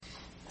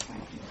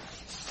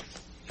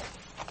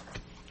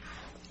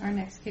Our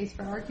next case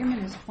for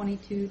argument is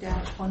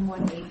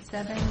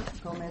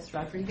 22-1187,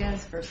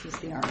 Gomez-Rodriguez v.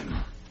 the Army.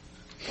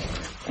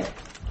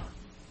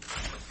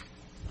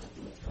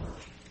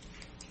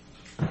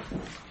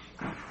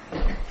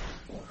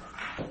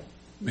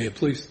 May it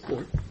please the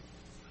Court.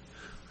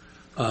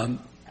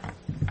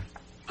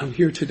 I'm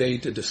here today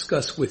to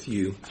discuss with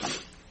you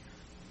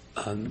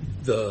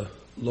the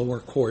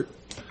lower court,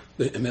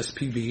 the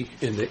MSPB,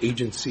 and the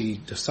agency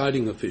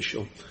deciding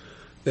official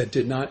that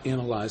did not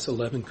analyze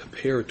 11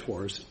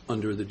 comparators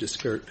under the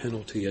disparate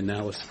penalty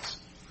analysis.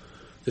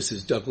 This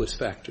is Douglas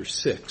Factor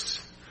 6,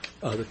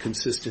 the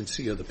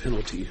consistency of the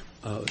penalty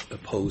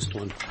imposed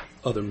on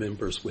other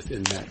members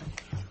within that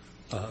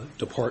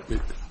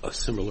department of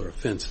similar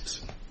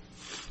offenses.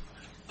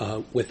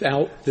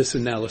 Without this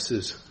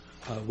analysis,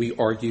 we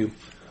argue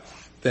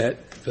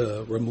that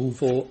the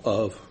removal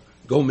of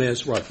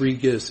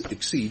Gomez-Rodriguez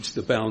exceeds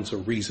the bounds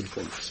of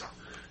reasonableness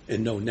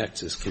and no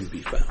nexus can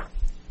be found.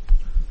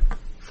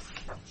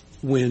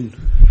 When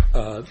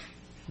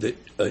the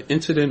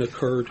incident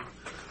occurred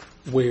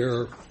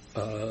where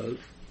a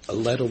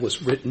letter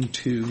was written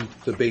to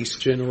the base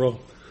general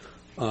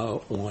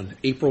on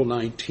April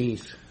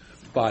 19th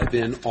by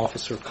then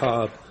Officer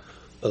Cobb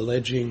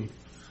alleging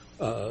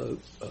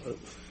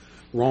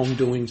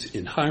wrongdoings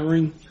in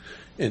hiring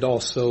and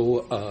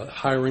also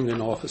hiring an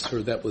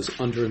officer that was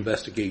under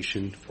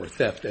investigation for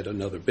theft at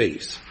another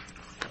base.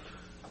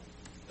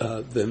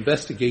 The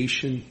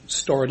investigation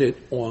started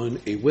on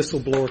a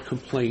whistleblower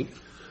complaint,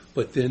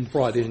 but then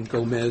brought in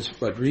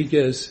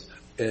Gomez-Rodriguez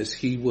as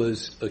he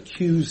was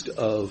accused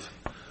of,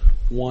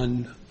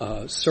 one,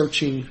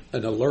 searching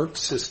an alert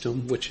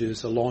system, which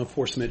is a law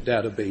enforcement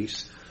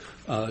database,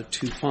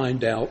 to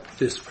find out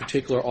this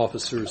particular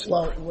officer's...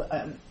 Well,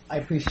 I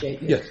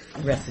appreciate your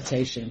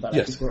recitation, but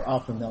I think we're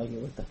all familiar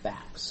with the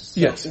facts.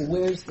 So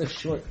where's the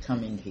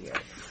shortcoming here?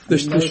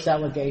 Those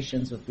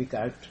allegations with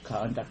regard to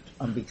conduct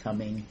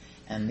unbecoming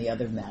and the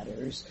other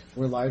matters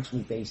were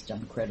largely based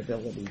on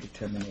credibility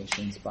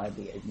determinations by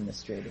the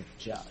administrative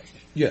judge.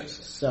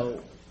 Yes.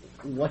 So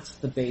what's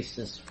the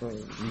basis for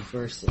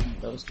reversing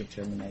those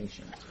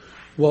determinations?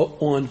 Well,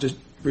 on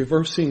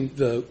reversing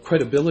the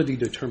credibility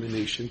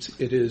determinations,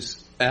 it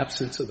is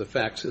absence of the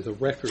facts of the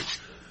record.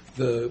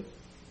 The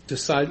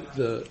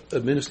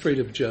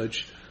administrative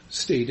judge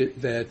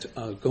stated that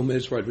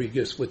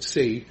Gomez-Rodriguez would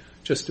say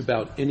just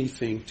about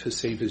anything to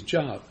save his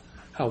job.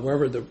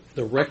 However,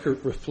 the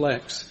record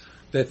reflects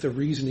that the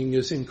reasoning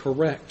is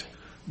incorrect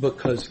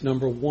because,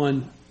 number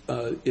one,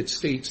 it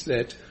states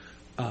that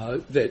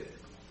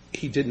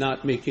he did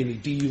not make any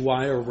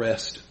DUI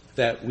arrest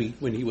that week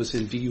when he was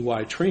in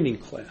DUI training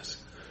class.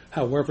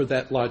 However,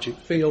 that logic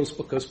fails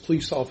because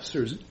police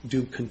officers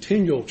do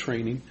continual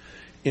training,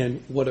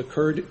 and what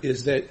occurred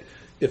is that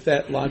if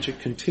that logic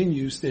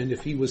continues, then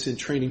if he was in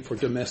training for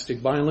domestic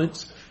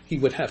violence, he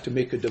would have to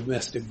make a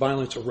domestic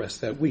violence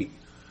arrest that week.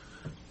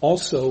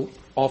 Also,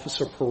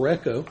 Officer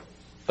Pareca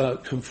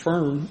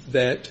confirmed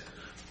that,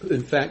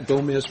 in fact,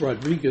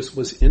 Gomez-Rodriguez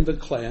was in the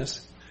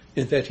class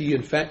and that he,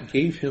 in fact,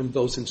 gave him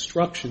those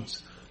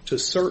instructions to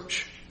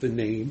search the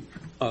name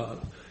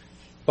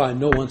by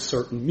no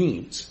uncertain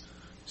means.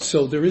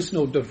 So there is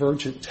no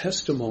divergent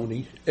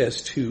testimony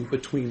as to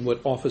between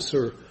what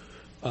Officer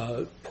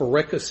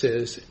Pareca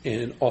says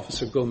and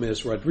Officer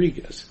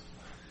Gomez-Rodriguez.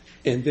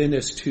 And then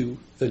as to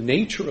the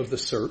nature of the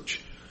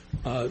search,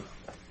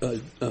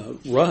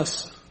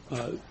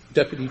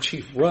 Deputy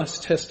Chief Russ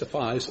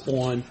testifies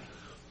on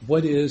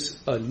what is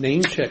a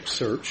name check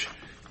search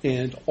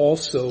and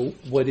also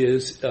what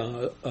is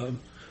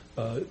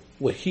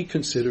what he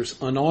considers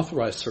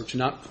unauthorized search,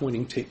 not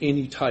pointing to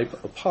any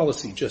type of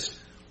policy, just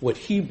what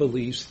he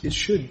believes it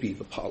should be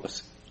the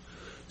policy.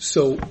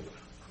 So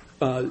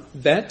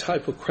that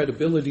type of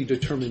credibility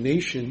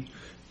determination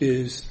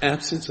is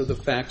absence of the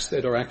facts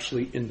that are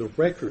actually in the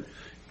record.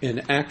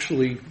 And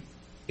actually,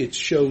 it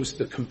shows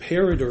the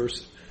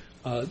comparators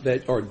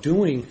that are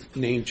doing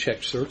name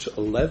check search,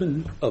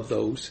 11 of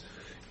those,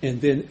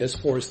 and then as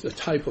far as the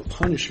type of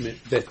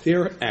punishment that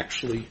they're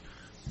actually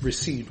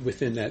received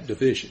within that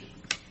division.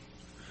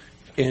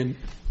 And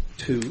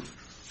to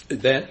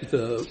that,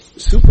 the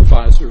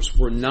supervisors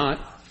were not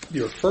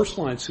your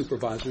first-line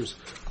supervisors,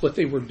 but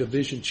they were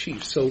division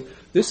chiefs. So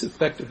this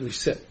effectively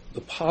set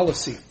the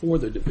policy for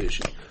the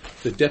division.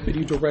 The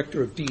deputy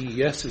director of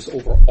DES is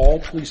over all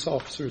police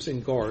officers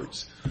and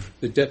guards.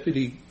 The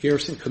deputy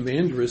garrison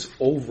commander is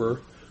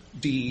over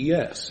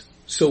DES.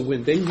 So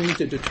when they made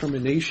the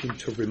determination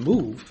to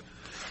remove,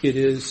 it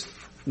is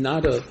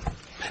not a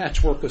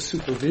patchwork of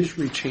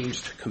supervisory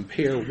change to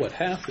compare what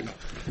happened.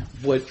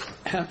 What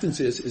happens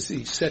is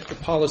he set the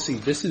policy.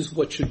 This is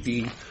what should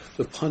be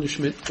the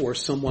punishment for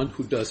someone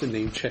who does a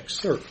name check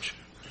search.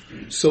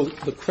 So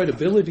the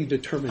credibility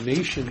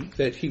determination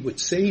that he would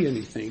say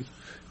anything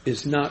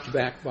is not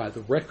backed by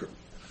the record,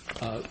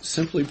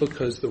 simply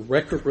because the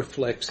record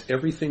reflects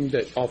everything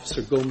that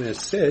Officer Gomez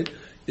said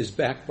is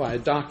backed by a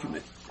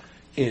document.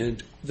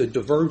 And the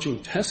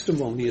diverging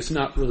testimony is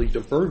not really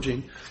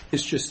diverging.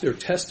 It's just they're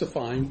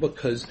testifying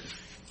because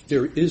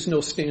there is no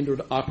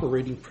standard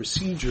operating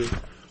procedure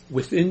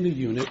within the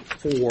unit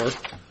for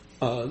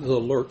the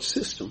alert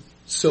system.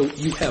 So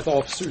you have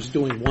officers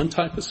doing one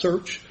type of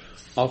search,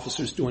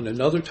 officers doing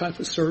another type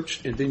of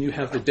search, and then you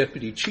have the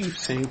deputy chief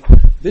saying,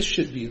 this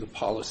should be the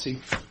policy,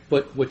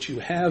 but what you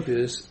have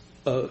is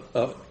a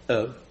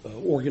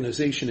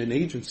organization, an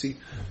agency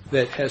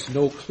that has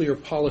no clear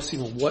policy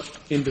on what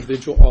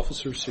individual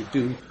officers should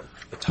do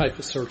a type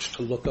of search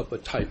to look up a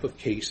type of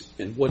case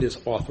and what is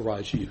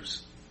authorized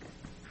use.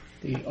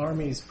 The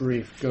Army's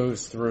brief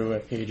goes through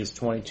at pages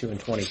 22 and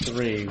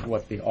 23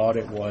 what the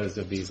audit was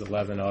of these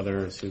 11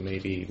 others who may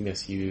be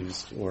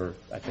misused, or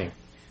I think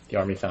the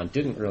Army found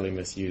didn't really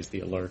misuse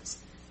the alerts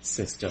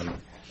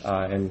system,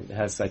 and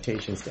has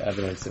citations to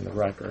evidence in the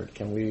record.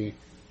 Can we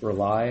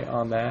rely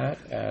on that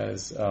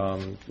as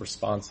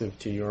responsive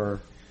to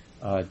your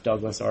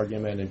Douglas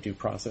argument and due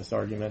process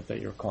argument that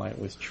your client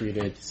was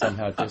treated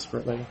somehow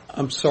disparately?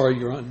 I'm sorry,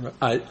 Your Honor.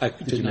 I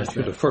did not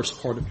hear the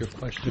first part of your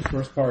question. The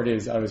first part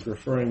is I was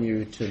referring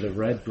you to the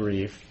red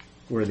brief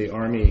where the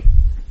Army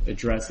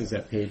addresses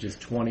at pages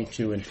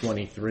 22 and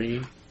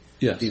 23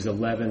 these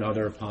 11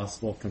 other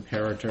possible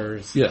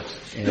comparators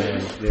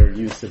and their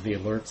use of the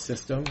alert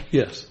system.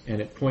 Yes.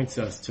 And it points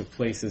us to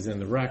places in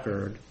the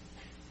record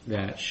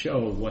that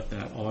show what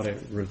that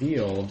audit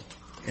revealed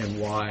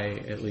and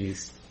why at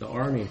least the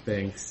Army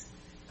thinks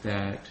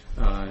that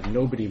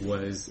nobody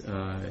was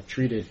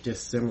treated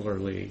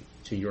dissimilarly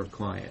to your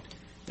client.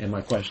 And my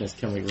question is,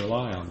 can we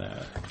rely on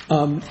that?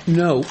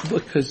 No,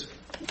 because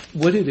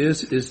what it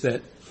is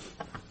that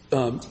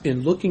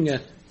in looking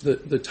at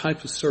the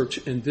type of search,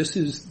 and this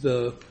is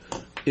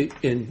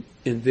in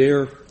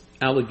their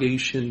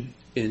allegation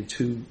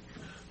into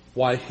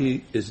why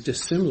he is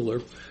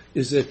dissimilar,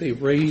 is that they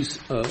raise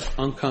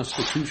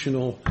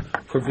unconstitutional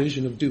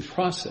provision of due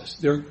process.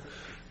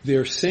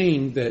 They're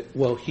saying that,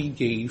 well, he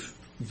gave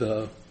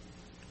the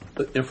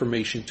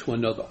information to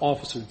another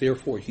officer,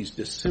 therefore he's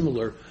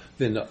dissimilar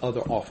than the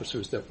other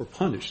officers that were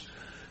punished.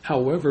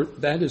 However,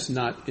 that is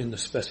not in the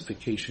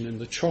specification in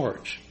the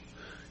charge.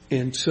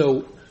 And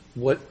so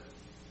what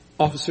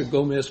Officer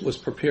Gomez was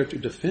prepared to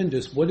defend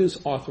is what is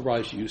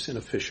authorized use and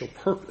official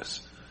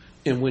purpose.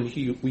 And when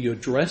we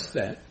addressed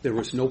that, there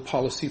was no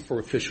policy for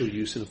official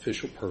use and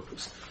official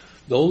purpose.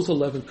 Those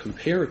 11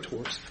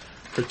 comparators,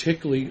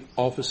 particularly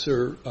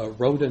Officer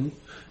Roden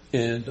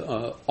and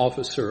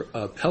Officer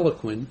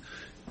Peliquin,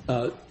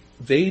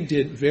 they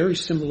did very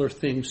similar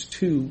things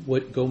to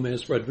what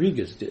Gomez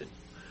Rodriguez did.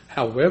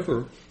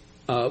 However,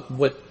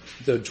 what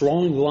the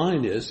drawing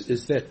line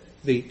is that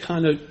they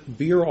kind of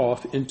veer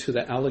off into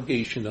the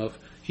allegation of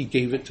he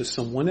gave it to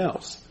someone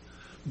else.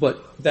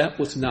 But that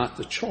was not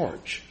the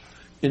charge.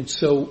 And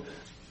so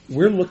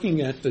we're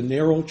looking at the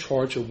narrow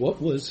charge of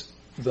what was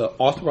the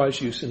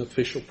authorized use and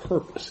official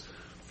purpose.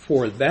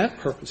 For that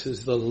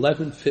purposes, the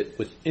 11 fit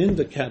within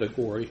the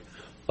category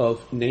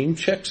of name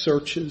check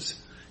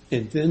searches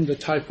and then the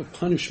type of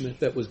punishment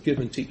that was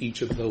given to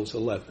each of those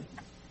 11.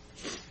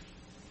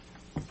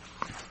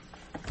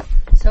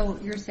 So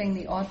you're saying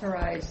the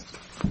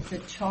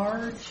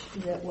charge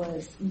that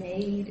was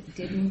made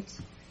didn't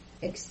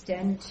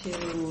extend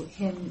to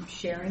him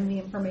sharing the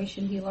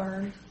information he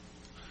learned?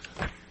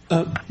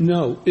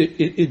 No,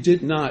 it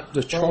did not.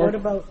 Well, what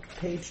about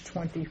page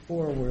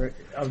 24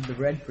 of the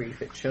red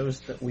brief? It shows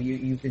that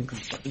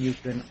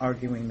you've been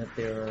arguing that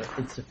there are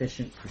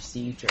insufficient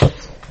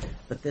procedures,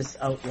 but this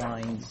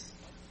outlines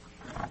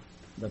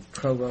the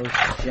Provost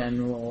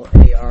General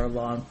AR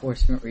law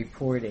enforcement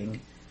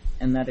reporting,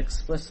 and that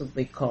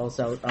explicitly calls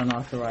out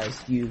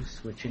unauthorized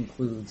use, which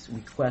includes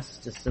requests,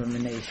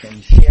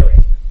 dissemination,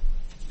 sharing.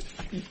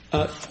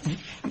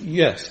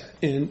 Yes,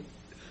 and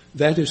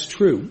that is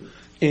true.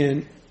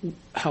 And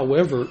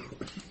however,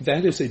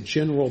 that is a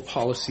general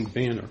policy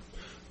banner.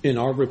 In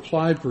our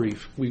reply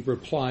brief, we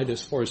replied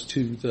as far as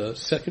to the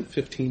second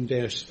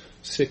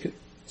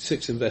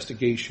 15-6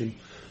 investigation.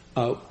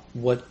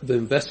 What the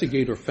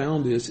investigator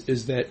found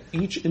is that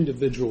each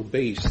individual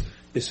base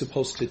is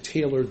supposed to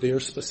tailor their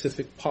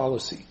specific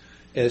policy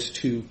as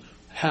to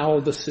how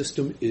the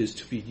system is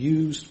to be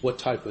used, what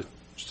type of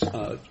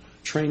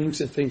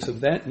trainings and things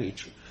of that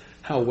nature.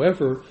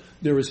 However,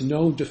 there is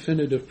no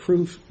definitive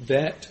proof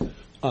that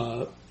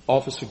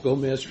Officer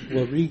Gomez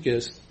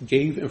Rodriguez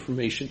gave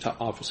information to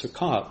Officer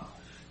Cobb.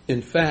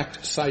 In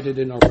fact, cited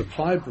in our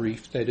reply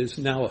brief that is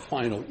now a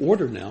final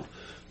order now,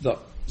 the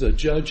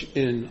judge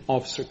in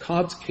Officer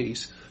Cobb's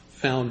case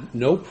found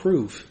no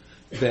proof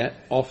that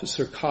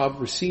Officer Cobb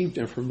received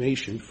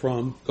information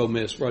from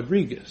Gomez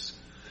Rodriguez.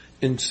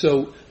 And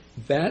so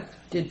that...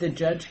 Did the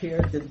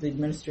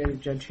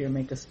administrative judge here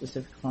make a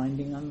specific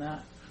finding on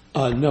that?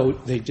 No,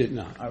 they did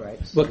not. All right.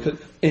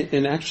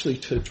 And actually,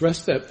 to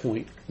address that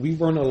point, we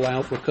weren't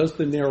allowed, because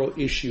the narrow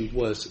issue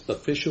was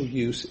official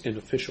use and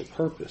official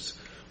purpose,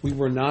 we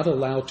were not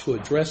allowed to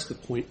address the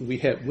point. We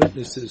had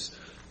witnesses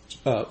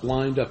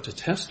lined up to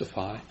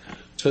testify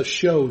to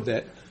show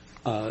that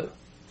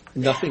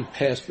nothing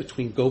passed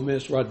between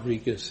Gomez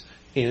Rodriguez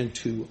and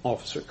to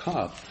Officer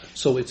Cobb.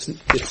 So it's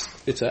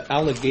an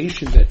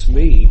allegation that's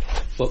made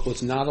but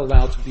was not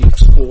allowed to be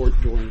explored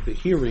during the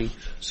hearing,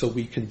 so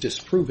we can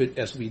disprove it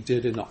as we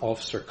did in the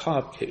Officer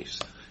Cobb case,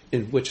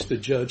 in which the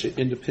judge, an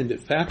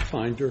independent fact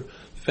finder,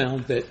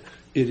 found that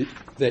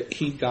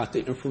he got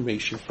the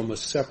information from a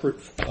separate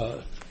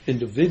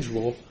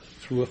individual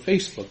through a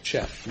Facebook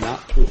chat,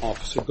 not through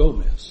Officer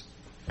Gomez.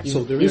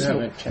 So you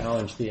haven't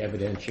challenged the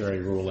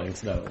evidentiary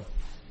rulings, though.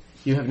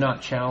 You have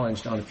not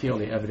challenged on appeal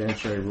the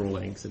evidentiary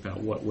rulings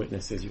about what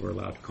witnesses you were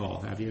allowed to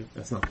call, have you?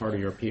 That's not part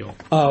of your appeal.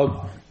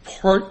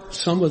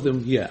 Some of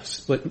them, yes,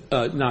 but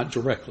not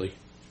directly,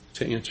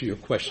 to answer your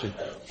question.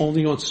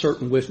 Only on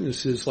certain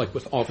witnesses, like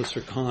with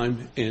Officer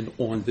Kime, and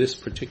on this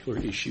particular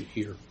issue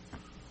here.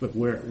 But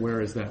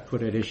where is that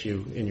put at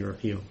issue in your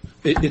appeal?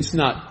 It's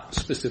not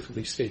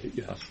specifically stated,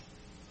 yes.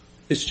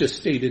 It's just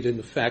stated in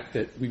the fact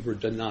that we were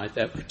denied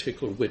that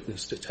particular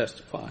witness to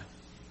testify.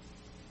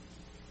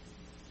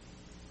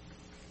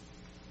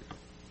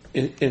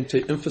 And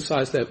to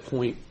emphasize that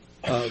point,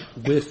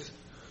 with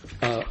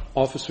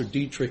Officer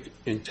Dietrich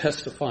in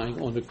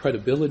testifying on the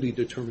credibility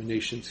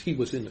determinations, he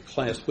was in the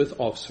class with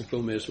Officer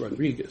Gomez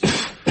Rodriguez.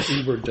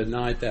 We were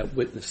denied that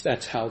witness.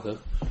 That's how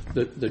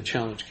the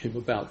challenge came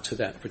about to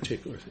that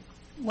particular thing.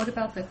 What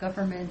about the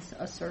government's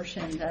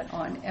assertion that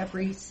on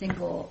every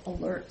single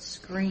alert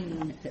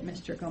screen that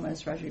Mr.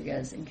 Gomez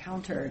Rodriguez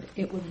encountered,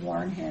 it would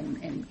warn him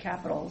in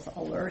capitals,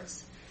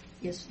 alerts,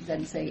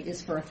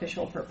 is for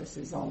official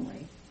purposes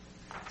only?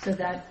 So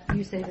that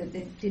you say that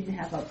they didn't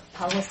have a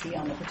policy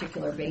on the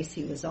particular base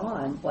he was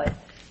on, but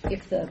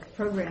if the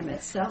program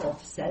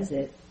itself says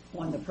it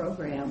on the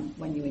program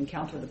when you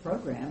encounter the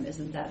program,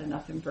 isn't that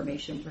enough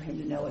information for him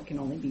to know it can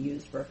only be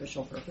used for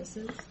official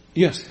purposes?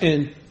 Yes,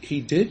 and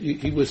he did.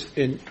 He was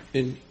in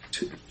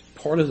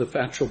part of the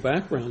factual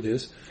background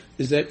is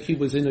that he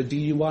was in a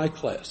DUI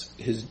class.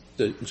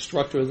 The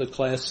instructor of the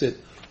class said,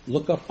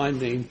 look up my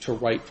name to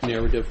write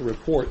narrative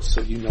reports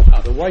so you know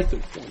how to write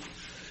them for me.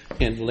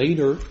 And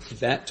later,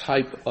 that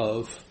type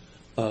of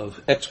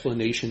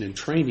explanation and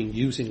training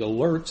using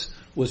alerts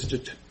was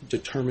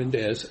determined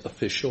as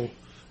official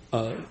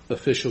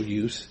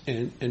use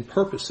and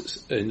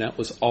purposes, and that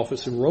was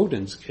Officer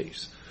Rodin's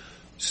case.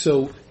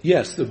 So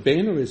yes, the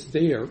banner is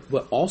there,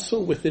 but also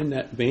within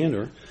that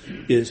banner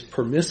is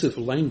permissive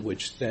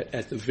language that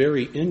at the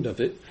very end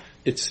of it,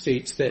 it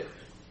states that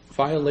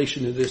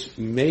violation of this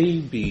may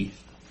be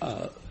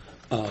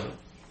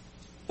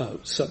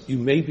you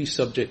may be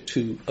subject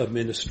to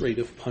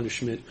administrative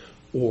punishment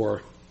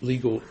or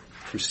legal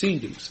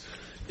proceedings.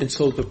 And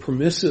so the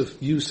permissive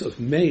use of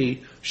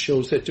may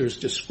shows that there's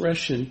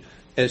discretion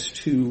as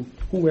to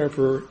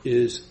whoever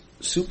is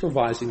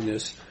supervising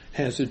this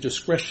has a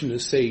discretion to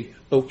say,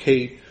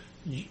 okay,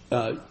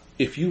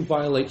 if you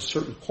violate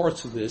certain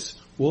parts of this,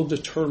 we'll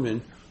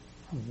determine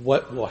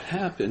what will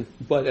happen,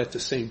 but at the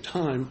same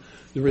time,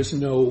 there is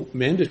no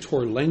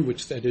mandatory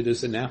language that it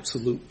is an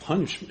absolute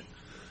punishment.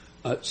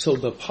 So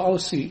the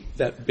policy,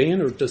 that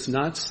banner does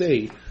not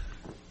say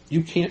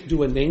you can't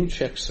do a name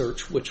check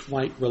search which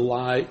might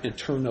rely and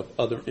turn up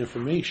other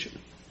information.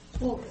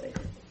 Well,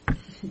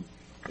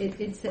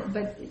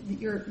 but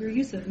your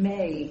use of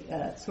may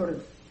sort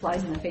of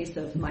flies in the face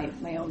of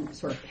my own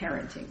sort of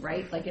parenting,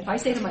 right? Like if I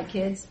say to my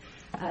kids,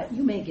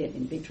 you may get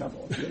in big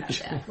trouble if you have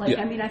that. Like,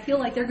 yeah. I mean, I feel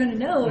like they're going to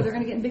know they're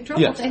going to get in big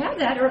trouble if they have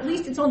that, or at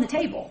least it's on the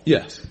table.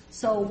 Yes.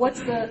 So what's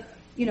the,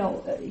 he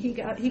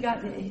got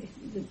the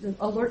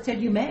alert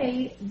said you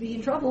may be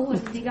in trouble,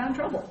 and he got in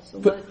trouble. So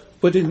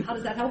how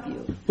does that help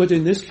you? But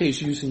in this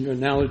case, using your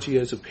analogy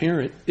as a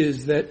parent,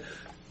 is that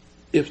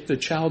if the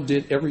child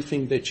did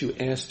everything that you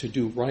asked to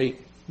do right,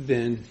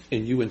 then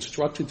and you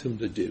instructed them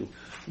to do,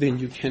 then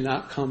you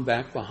cannot come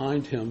back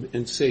behind him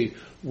and say,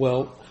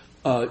 well,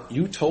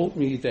 you told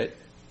me that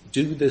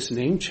do this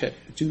name check,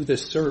 do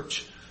this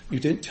search. You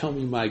didn't tell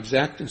me my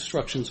exact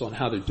instructions on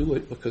how to do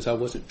it because I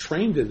wasn't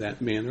trained in that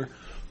manner.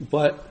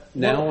 But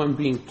now I'm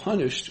being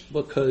punished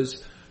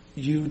because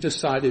you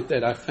decided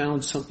that I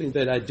found something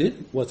that I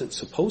wasn't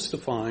supposed to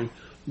find,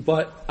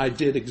 but I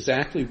did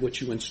exactly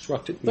what you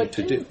instructed me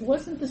to do.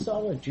 Wasn't this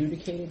all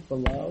adjudicated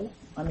below?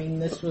 I mean,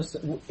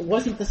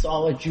 wasn't this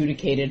all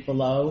adjudicated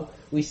below?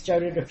 We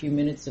started a few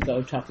minutes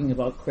ago talking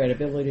about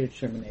credibility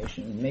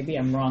determination. Maybe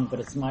I'm wrong,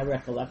 but it's my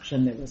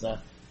recollection there was a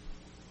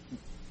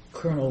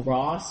Colonel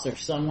Ross or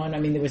someone. I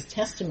mean, there was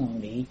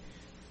testimony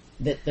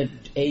that the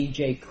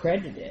AJ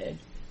credited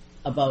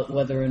about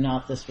whether or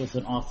not this was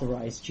an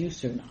authorized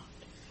use or not.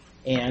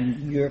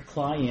 And your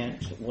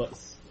client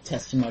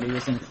testimony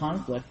was in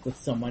conflict with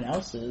someone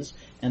else's,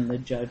 and the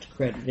judge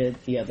credited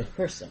the other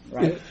person,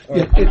 right?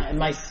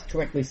 Am I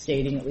correctly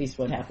stating at least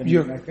what happened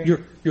in the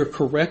record? You're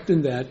correct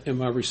in that, and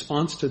my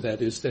response to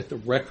that is that the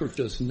record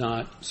does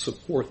not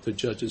support the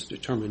judge's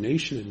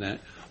determination in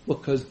that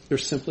because there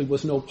simply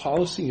was no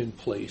policy in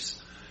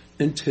place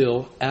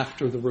until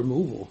after the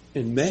removal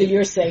in May. So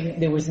you're saying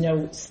there was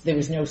no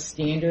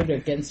standard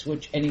against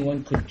which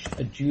anyone could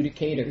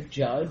adjudicate or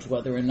judge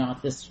whether or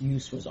not this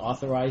use was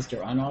authorized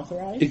or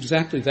unauthorized?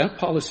 Exactly. That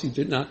policy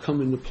did not come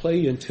into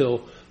play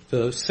until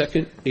the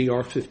second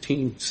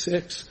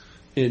AR-15-6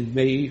 in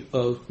May.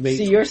 So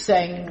you're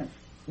saying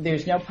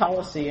there's no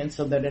policy, and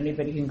so that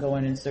anybody can go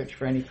in and search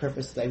for any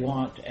purpose they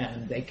want,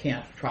 and they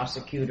can't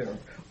prosecute or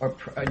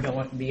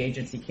the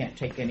agency can't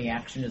take any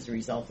action as a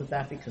result of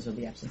that because of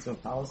the absence of a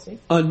policy?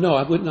 No,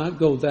 I would not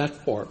go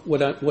that far.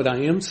 What I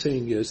am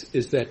saying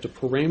is that the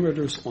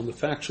parameters on the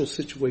factual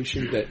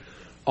situation that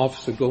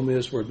Officer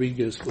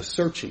Gomez-Rodriguez was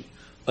searching,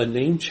 a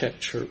name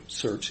check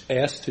search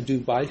asked to do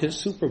by his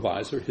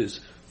supervisor, his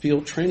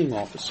field training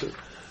officer,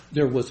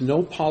 there was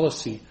no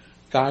policy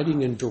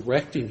guiding and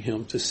directing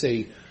him to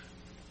say,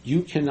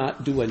 you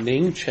cannot do a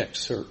name check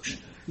search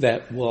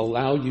that will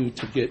allow you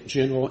to get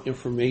general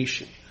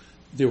information.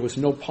 There was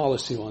no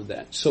policy on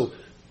that. So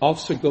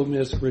Officer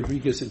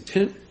Gomez-Rodriguez's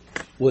intent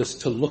was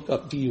to look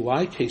up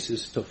DUI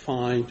cases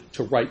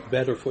to write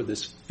better for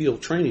this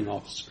field training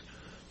officer.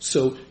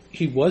 So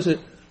he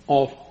wasn't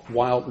off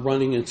wild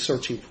running and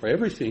searching for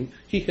everything.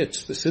 He had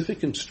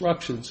specific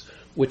instructions,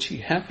 which he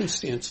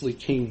happenstancely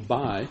came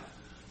by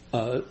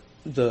the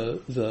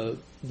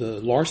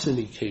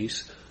larceny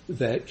case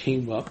that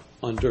came up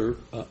under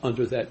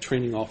that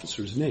training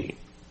officer's name.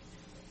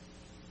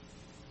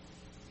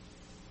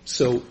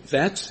 So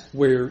that's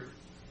where,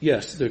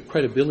 yes, the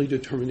credibility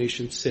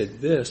determination said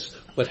this,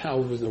 but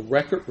however the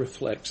record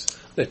reflects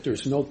that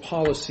there's no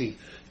policy.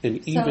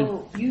 And even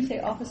so you say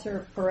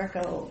Officer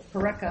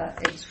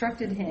Pareca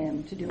instructed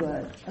him to do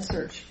a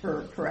search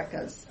for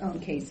Pareca's own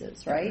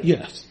cases, right?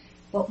 Yes.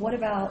 But what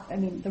about,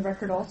 the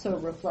record also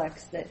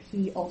reflects that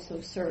he also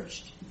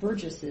searched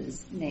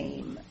Burgess's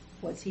name.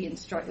 Was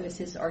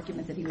his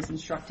argument that he was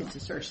instructed to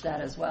search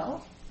that as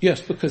well? Yes,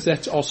 because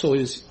that's also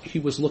he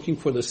was looking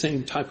for the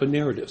same type of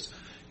narratives.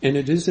 And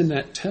it is in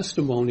that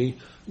testimony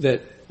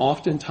that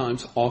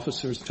oftentimes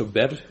officers, to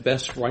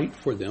best write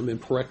for them,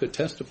 and Pareca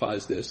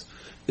testifies this,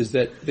 is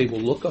that they will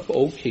look up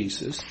old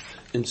cases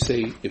and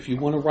say, if you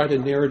want to write a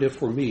narrative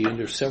for me, and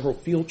there's several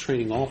field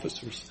training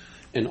officers,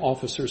 and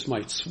officers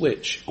might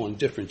switch on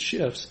different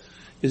shifts,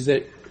 is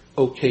that,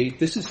 okay,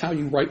 this is how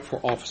you write for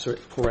Officer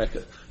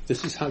Pareca.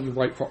 This is how you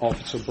write for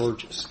Officer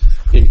Burgess.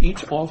 And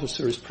each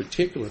officer is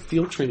particular,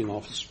 field training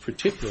officers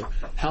particular,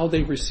 how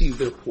they receive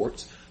their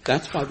reports.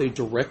 That's why they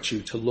direct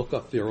you to look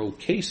up their old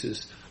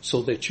cases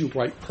so that you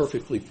write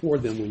perfectly for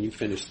them when you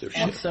finish their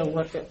shift. And so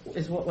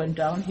what went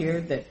down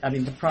here,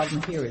 the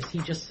problem here is he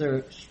just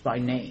searched by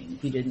name.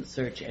 He didn't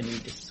search any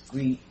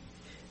discrete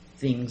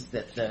things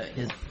that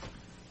his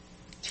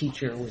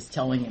teacher was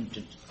telling him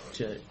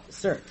to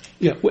search.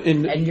 Yeah,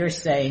 and you're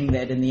saying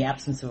that in the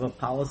absence of a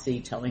policy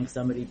telling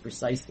somebody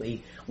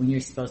precisely when you're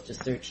supposed to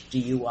search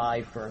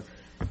DUI for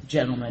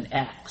gentleman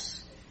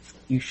X,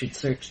 you should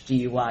search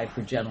DUI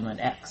for gentleman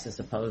X as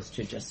opposed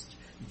to just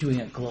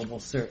doing a global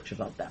search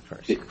about that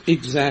person.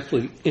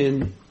 Exactly.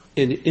 And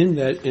in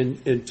that,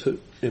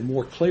 and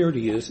more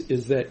clarity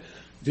is that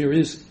there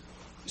is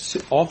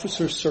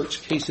officers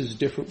search cases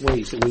different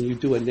ways. And when you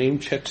do a name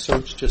check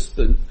search,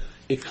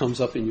 it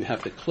comes up and you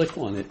have to click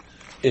on it,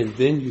 and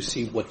then you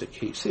see what the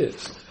case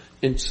is.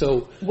 And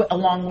so,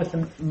 along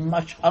with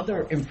much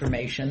other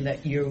information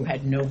that you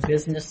had no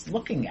business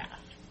looking at,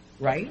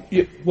 right?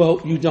 Yeah,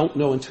 well, you don't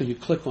know until you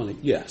click on it,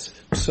 yes.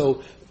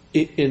 So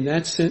in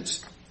that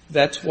sense,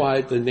 that's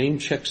why the name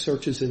check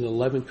searches in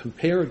 11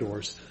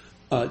 comparators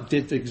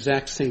did the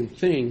exact same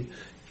thing,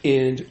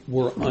 and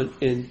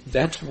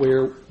that's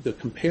where the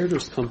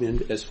comparators come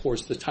in as far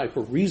as the type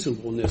of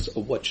reasonableness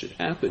of what should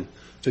happen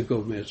to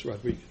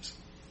Gomez-Rodriguez.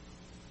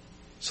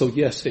 So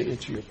yes, to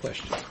answer your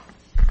question.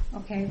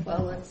 Okay,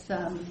 well,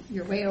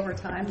 you're way over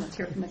time. Let's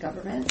hear from the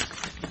government.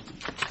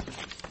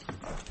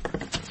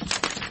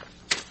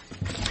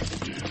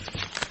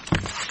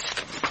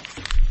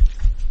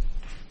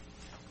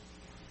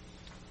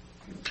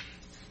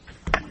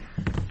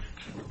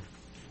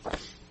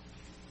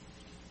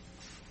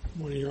 Good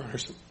morning, Your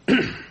Honors.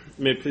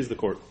 May it please the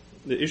Court.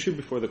 The issue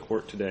before the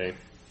Court today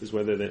is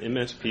whether the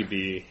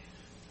MSPB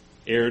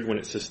erred when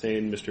it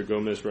sustained Mr.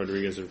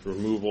 Gomez-Rodriguez's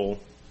removal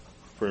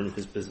from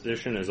his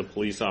position as a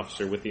police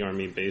officer with the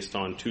Army based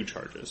on two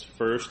charges.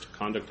 First,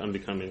 conduct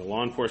unbecoming a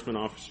law enforcement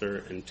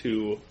officer, and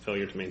two,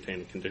 failure to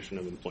maintain a condition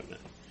of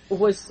employment.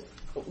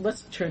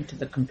 Let's turn to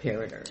the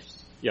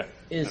comparators. Yeah.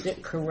 Is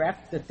it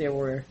correct that there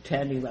were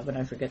 10, 11,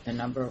 I forget the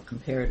number of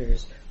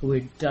comparators who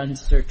had done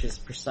searches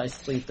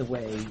precisely the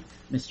way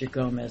Mr.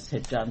 Gomez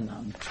had done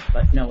them,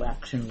 but no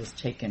action was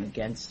taken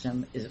against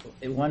him?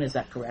 One, is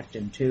that correct?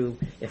 And two,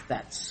 if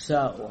that's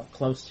so, or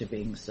close to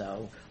being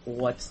so,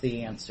 what's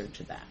the answer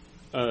to that?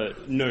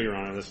 No, Your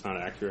Honor, that's not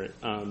accurate.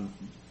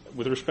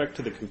 With respect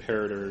to the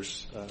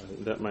comparators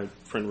that my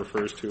friend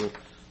refers to,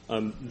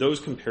 those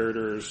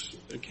comparators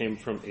came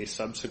from a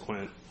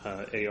subsequent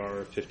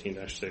AR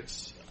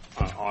 15-6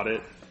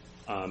 audit,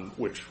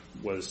 which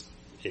was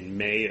in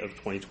May of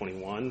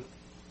 2021,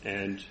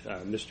 and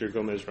Mr.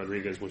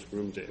 Gomez-Rodriguez was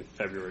removed in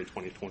February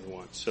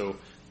 2021. So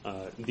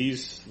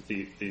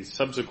the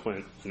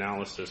subsequent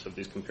analysis of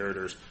these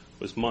comparators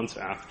was months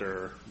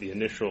after the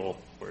initial,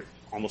 or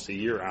almost a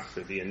year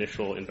after the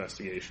initial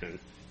investigation,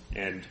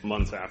 and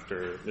months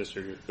after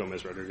Mr.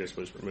 Gomez-Rodriguez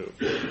was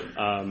removed.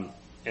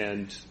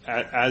 And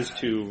as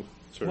to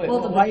sort of...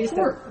 Well, the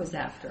report was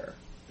after.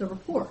 The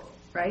report,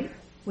 right,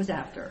 was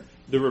after.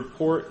 The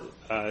report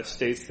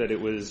states that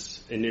it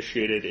was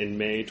initiated in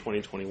May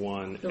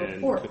 2021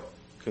 and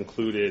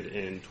concluded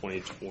in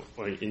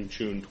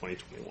June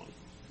 2021.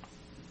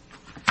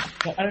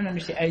 I don't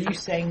understand. Are you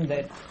saying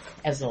that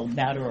as a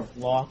matter of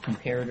law,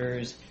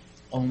 comparators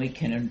only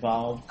can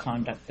involve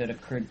conduct that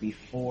occurred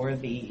before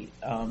the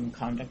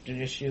conducted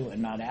issue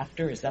and not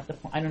after? Is that the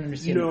point? I don't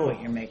understand the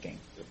point you're making.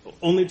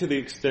 Only to the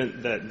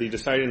extent that the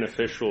deciding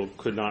official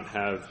could not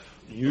have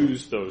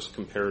used those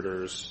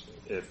comparators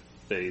if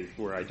they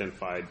were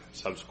identified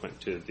subsequent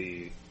to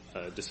the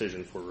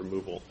decision for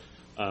removal.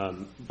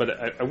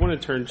 But I want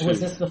to turn to... Was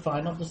this the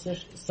final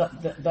decision?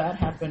 That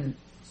happened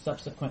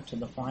subsequent to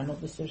the final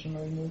decision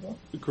or removal?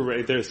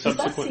 Correct. Does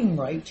that seem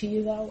right to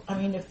you, though? I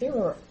mean, if there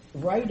were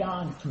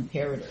right-on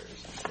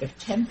comparators, if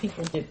 10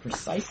 people did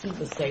precisely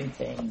the same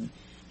thing,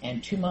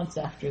 and 2 months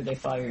after they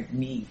fired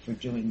me for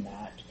doing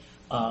that,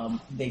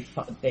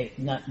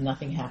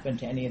 nothing happened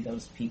to any of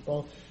those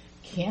people,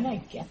 can I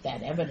get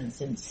that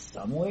evidence in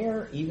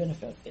somewhere, even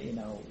if it,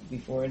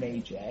 before an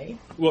AJ?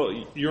 Well,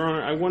 Your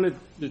Honor, I wanted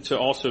to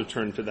also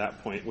turn to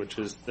that point, which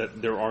is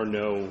that there are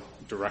no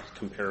direct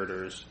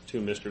comparators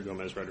to Mr.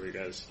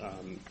 Gomez-Rodriguez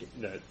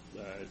that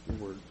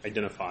were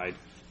identified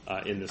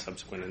in the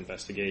subsequent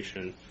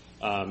investigation.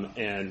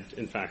 And,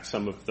 in fact,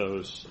 some of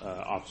those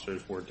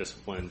officers were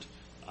disciplined.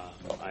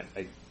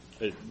 I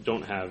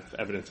don't have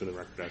evidence in the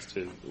record as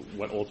to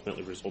what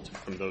ultimately resulted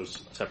from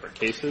those separate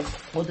cases.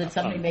 Well, did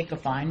somebody make a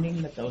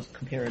finding that those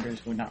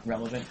comparators were not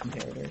relevant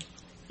comparators?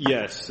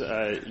 Yes,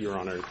 Your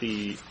Honor.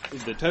 The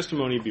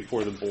testimony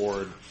before the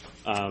board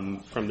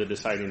from the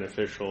deciding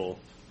official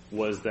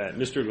was that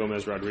Mr.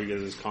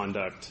 Gomez-Rodriguez's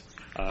conduct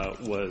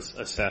was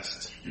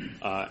assessed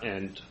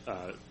and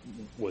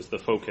was the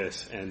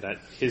focus, and that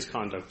his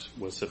conduct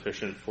was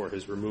sufficient for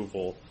his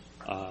removal.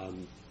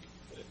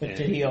 But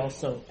did he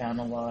also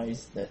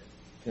analyze that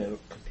the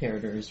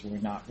comparators were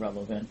not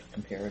relevant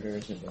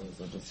comparators, or there was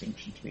a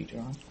distinction to be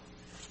drawn?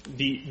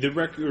 The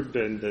record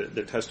and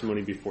the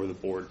testimony before the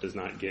board does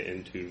not get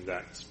into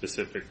that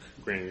specific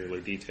granular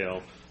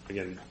detail.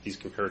 Again, these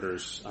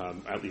comparators,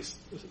 at least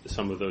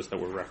some of those that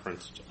were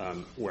referenced,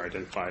 were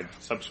identified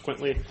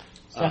subsequently.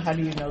 So how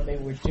do you know they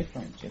were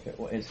different?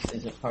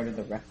 Is it part of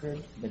the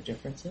record, the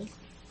differences?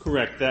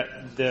 Correct.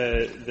 That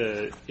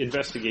the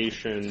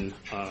investigation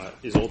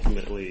is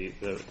ultimately,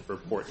 the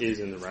report is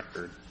in the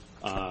record.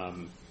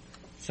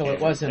 So it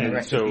was in the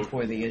record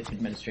before the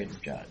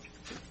administrative judge.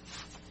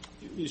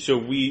 So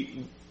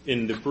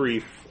in the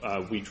brief,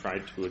 we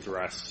tried to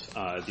address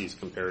these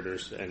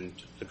comparators and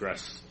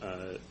address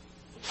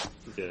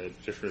the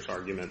petitioner's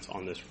arguments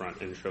on this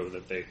front and show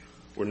that they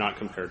were not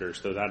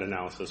comparators. So that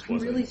analysis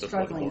wasn't. I'm really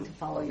struggling to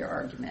follow your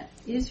argument.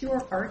 Is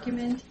your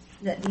argument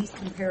that these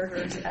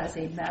comparators, as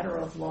a matter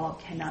of law,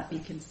 cannot be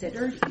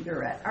considered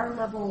either at our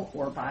level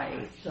or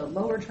by the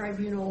lower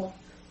tribunal,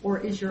 or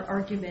is your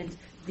argument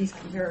these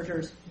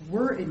comparators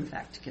were in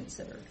fact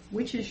considered?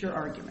 Which is your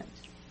argument?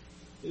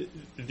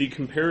 The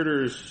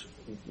comparators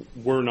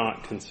were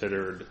not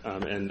considered,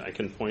 and I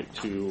can point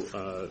to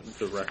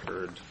the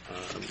record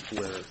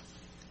where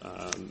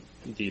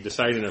the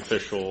deciding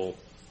official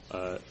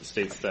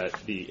states that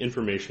the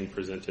information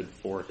presented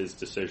for his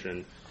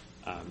decision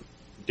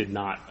did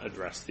not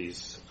address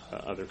these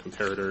other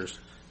comparators,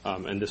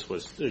 and this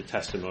was a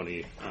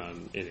testimony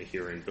in a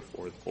hearing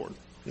before the board.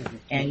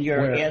 And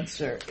your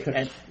answer...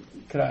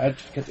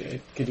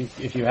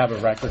 If you have a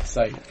record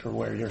site for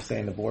where you're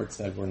saying the board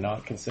said we're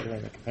not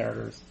considering the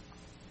comparators,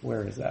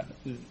 where is that?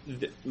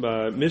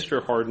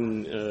 Mr.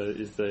 Harden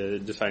is the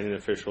deciding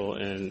official,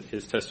 and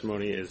his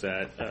testimony is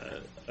at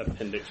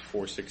Appendix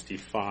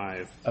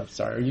 465. I'm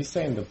sorry, are you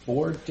saying the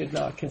board did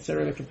not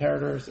consider the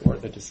comparators, or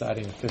the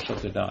deciding official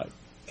did not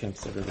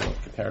consider the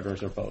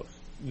comparators, or both?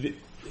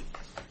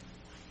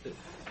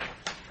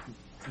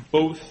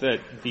 Both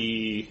that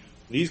these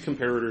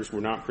comparators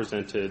were not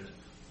presented,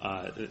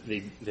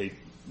 they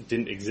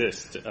didn't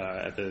exist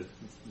at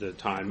the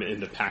time in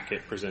the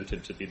packet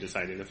presented to the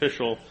deciding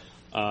official,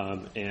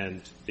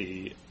 and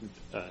they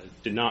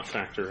did not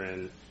factor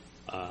in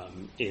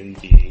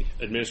the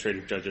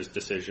administrative judge's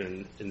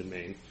decision in the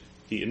main.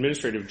 The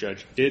administrative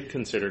judge did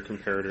consider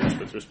comparators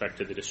with respect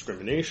to the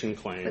discrimination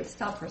claim. But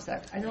stop for a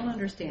sec. I don't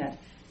understand.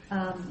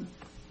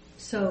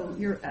 So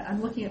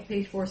I'm looking at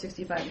page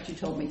 465 that you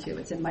told me to.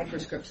 It's in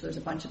microscript, so there's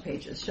a bunch of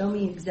pages. Show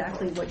me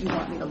exactly what you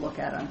want me to look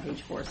at on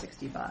page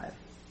 465.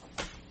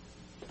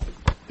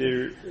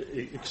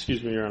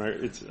 Excuse me, Your Honor.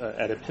 It's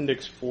at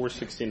Appendix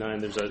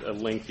 469. There's a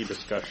lengthy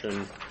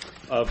discussion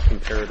of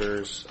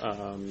comparators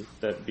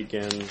that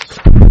begins.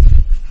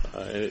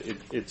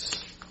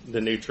 It's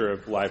the nature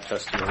of live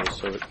testimony,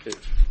 so it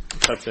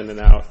cuts in and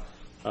out.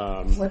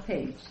 What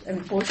page? I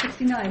mean,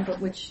 469, but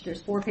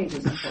there's 4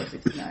 pages in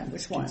 469.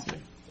 Which one?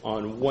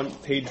 On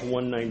page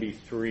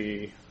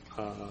 193,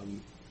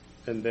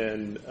 And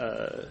then,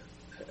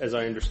 as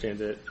I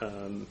understand it,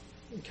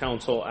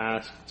 counsel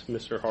asked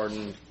Mr.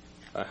 Hardin,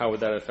 how would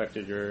that have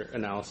affected your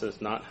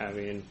analysis, not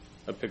having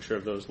a picture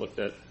of those looked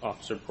at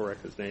Officer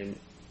Porreca's name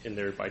in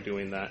there by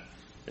doing that?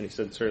 And he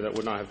said, sir, that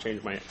would not have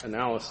changed my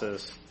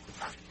analysis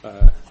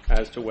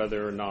as to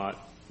whether or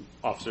not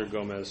Officer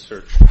Gomez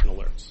searched and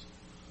alerts.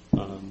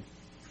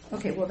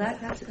 Okay, well,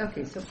 that's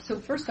okay. So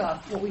first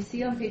off, what we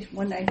see on page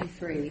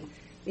 193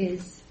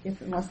 is,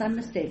 unless I'm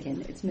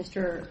mistaken, it's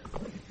Mr.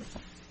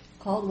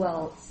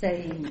 Caldwell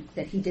saying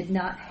that he did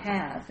not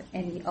have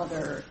any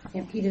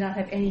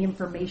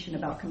information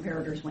about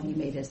comparators when he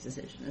made his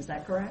decision. Is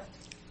that correct?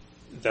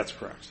 That's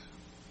correct.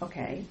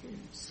 Okay,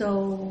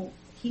 so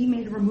he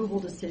made a removal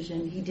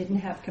decision. He didn't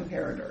have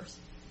comparators.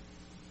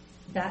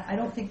 I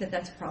don't think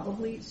that's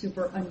probably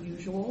super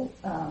unusual,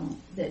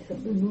 that the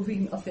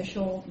removing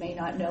official may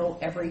not know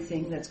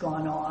everything that's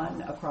gone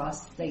on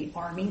across the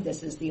Army.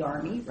 This is the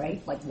Army,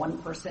 right? Like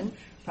one person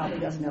probably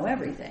doesn't know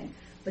everything.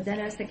 But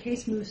then as the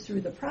case moves through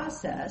the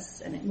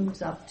process and it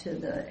moves up to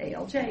the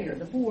ALJ or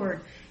the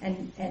board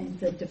and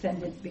the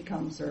defendant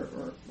becomes,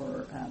 or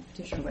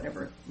petitioner,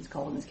 whatever it's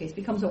called in this case,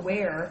 becomes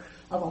aware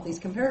of all these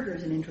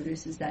comparators and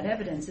introduces that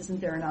evidence, isn't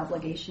there an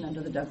obligation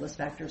under the Douglas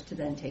factors to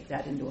then take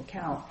that into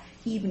account,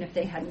 even if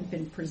they hadn't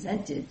been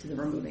presented to the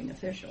removing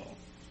official?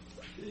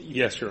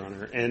 Yes, Your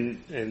Honor.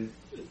 And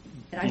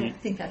I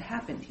don't think that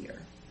happened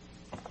here.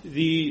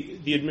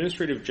 The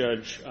administrative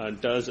judge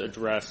does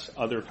address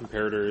other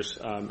comparators,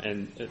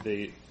 and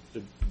the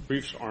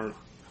briefs aren't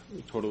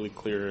totally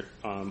clear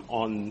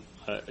on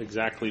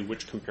exactly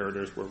which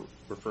comparators we're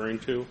referring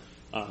to.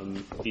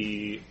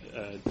 The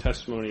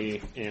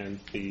testimony and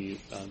the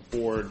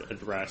board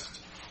addressed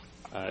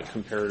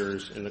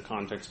comparators in the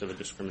context of a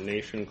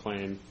discrimination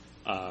claim,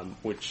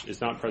 which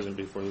is not present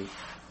before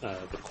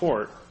the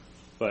court,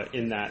 but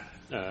in that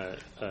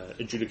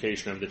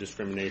adjudication of the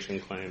discrimination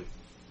claim,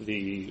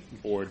 the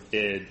board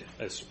did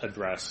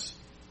address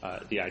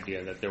the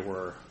idea that there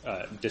were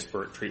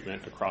disparate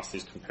treatment across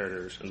these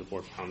comparators, and the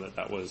board found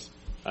that was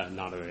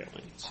not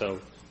availing. So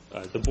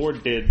the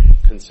board did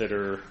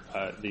consider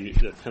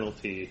the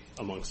penalty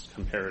amongst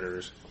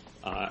comparators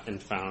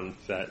and found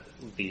that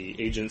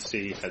the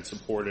agency had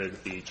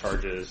supported the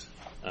charges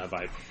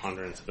by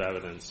preponderance of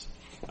evidence,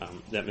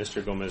 that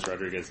Mr.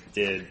 Gomez-Rodriguez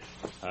did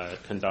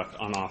conduct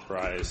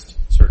unauthorized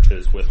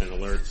searches within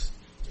alerts,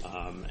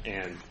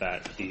 and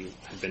that he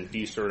had been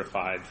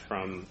decertified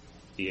from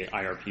the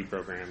IRP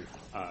program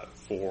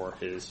for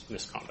his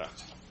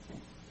misconduct.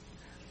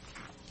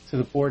 So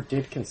the board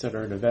did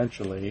consider it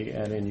eventually,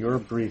 and in your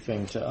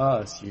briefing to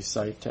us, you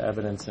cite to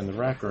evidence in the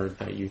record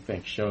that you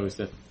think shows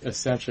that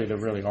essentially there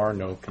really are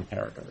no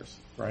comparators,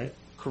 right?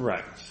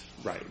 Correct.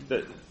 Right.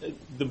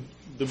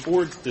 The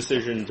board's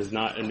decision does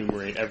not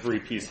enumerate every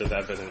piece of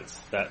evidence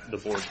that the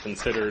board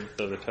considered,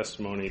 though the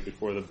testimony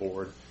before the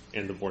board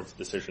and the board's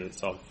decision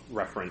itself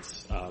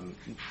reference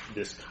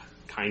this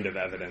kind of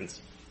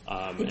evidence.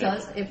 It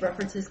does? It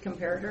references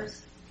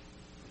comparators?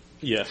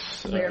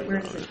 Yes. Where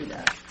does it do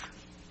that?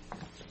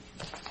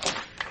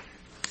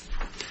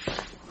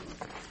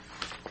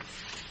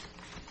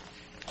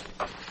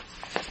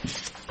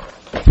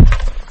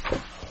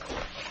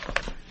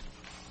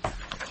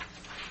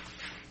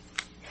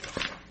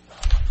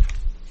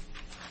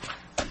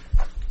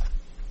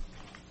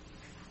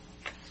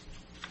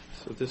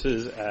 So this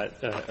is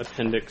at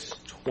Appendix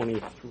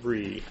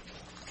 23.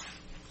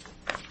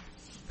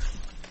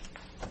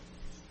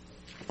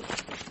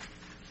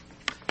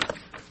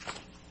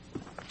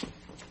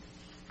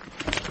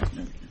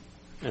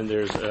 And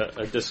there's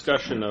a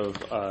discussion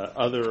of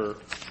other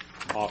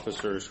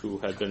officers who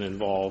had been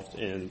involved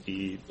in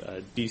the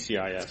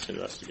DCIS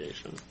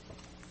investigation.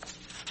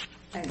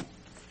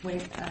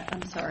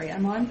 I'm sorry.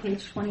 I'm on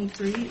page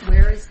 23.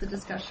 Where is the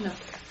discussion of,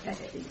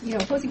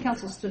 opposing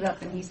counsel stood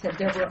up and he said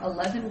there were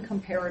 11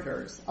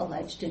 comparators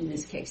alleged in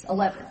this case.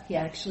 11. He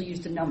actually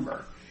used a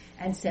number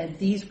and said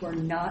these were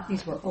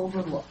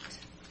overlooked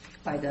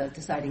by the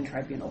deciding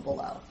tribunal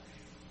below.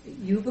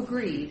 You've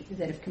agreed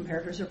that if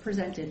comparators are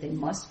presented, they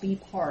must be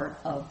part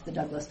of the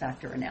Douglas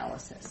factor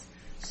analysis.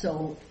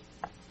 So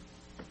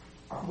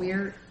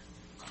where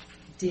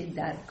did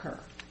that occur?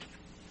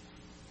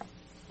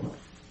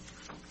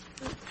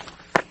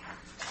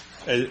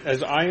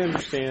 As I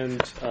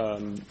understand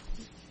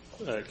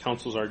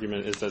counsel's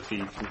argument is that the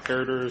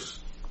comparators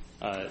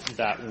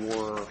that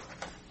were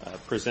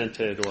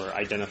presented or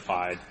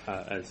identified,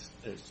 as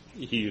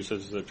he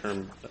uses the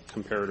term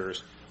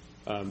comparators,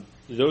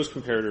 those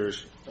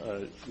comparators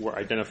were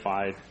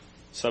identified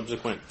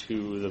subsequent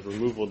to the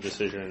removal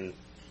decision,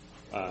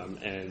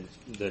 and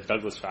the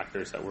Douglas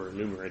factors that were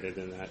enumerated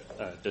in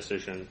that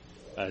decision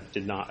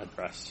did not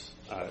address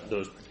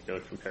those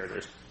particular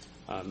comparators.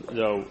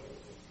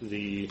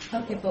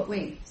 Okay, but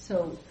wait.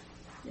 So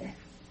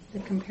the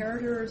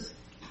comparators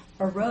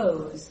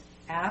arose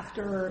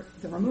after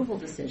the removal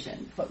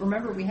decision. But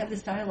remember, we had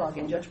this dialogue,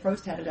 and Judge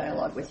Prost had a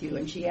dialogue with you,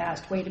 and she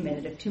asked, wait a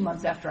minute, if 2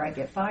 months after I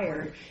get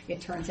fired,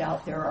 it turns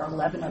out there are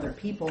 11 other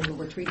people who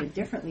were treated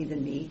differently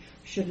than me,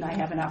 shouldn't I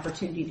have an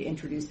opportunity to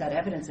introduce that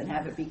evidence and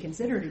have it be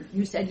considered?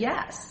 You said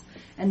yes.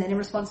 And then in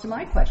response to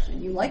my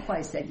question, you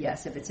likewise said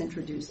yes. If it's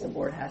introduced, the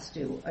board has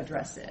to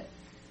address it.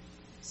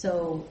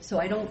 So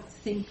I don't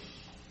think,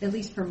 at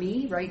least for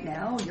me right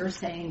now, you're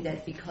saying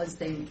that because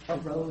they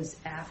arose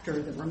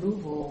after the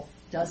removal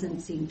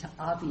doesn't seem to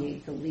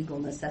obviate the legal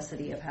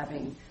necessity of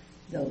having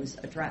those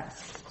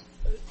addressed.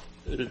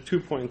 2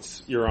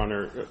 points, Your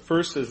Honor.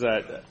 First is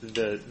that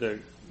the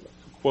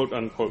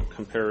quote-unquote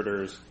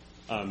comparators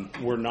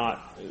were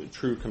not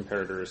true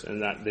comparators,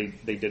 and that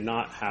they did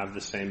not have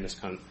the same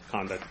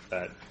misconduct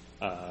that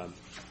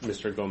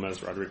Mr.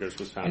 Gomez-Rodriguez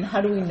was found. And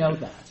how do we know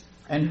that?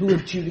 And who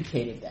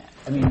adjudicated that?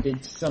 I mean,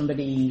 did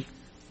somebody,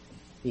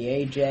 the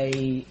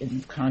AJ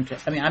in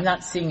contract? I mean, I'm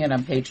not seeing it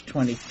on page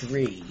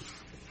 23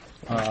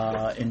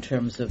 in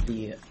terms of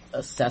the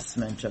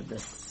assessment of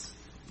this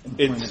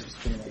employment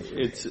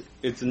discrimination.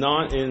 It's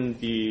not in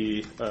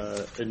the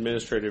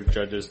administrative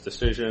judge's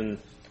decision.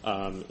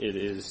 It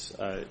is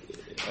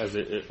as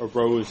it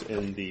arose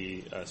in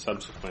the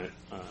subsequent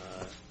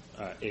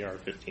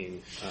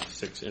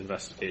AR-15-6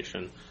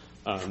 investigation.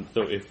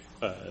 Though if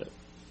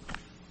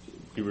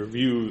you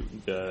review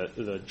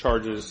the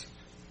charges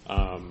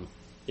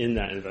in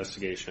that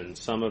investigation,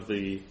 some of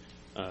the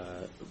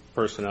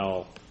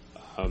personnel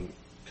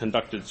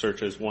conducted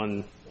searches.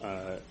 One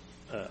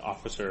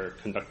officer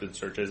conducted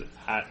searches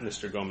at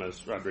Mr.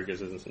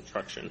 Gomez-Rodriguez's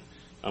instruction,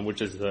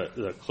 which is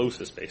the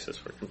closest basis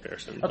for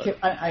comparison. Okay,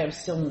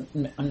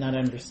 I'm not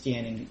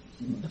understanding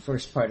the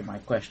first part of my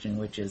question,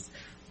 which is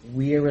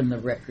where in the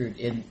record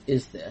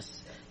is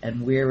this,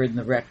 and where in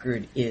the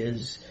record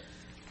is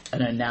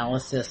an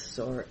analysis,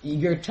 or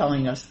you're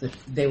telling us that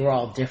they were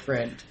all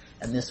different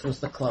and this was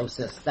the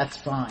closest. That's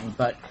fine,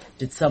 but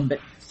did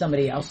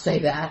somebody else say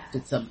that?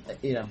 Did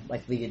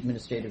like the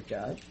administrative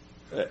judge?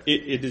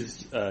 It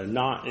is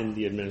not in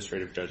the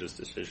administrative judge's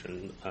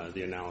decision,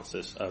 the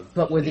analysis of.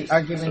 But were the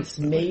arguments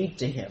made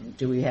to him?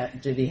 Did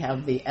he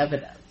have the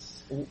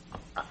evidence?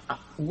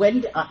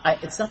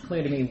 It's not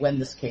clear to me when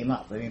this came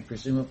up. I mean,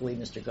 presumably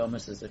Mr.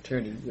 Gomez's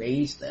attorney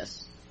raised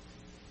this,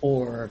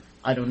 or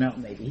I don't know.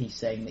 Maybe he's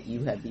saying that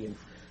you had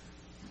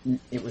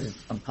it was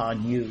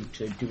upon you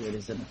to do it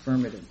as an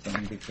affirmative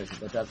thing because of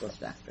the Douglas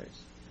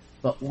factors.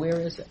 But where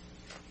is it?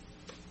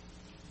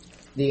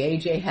 The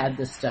AJ had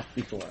this stuff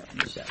before,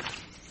 you said.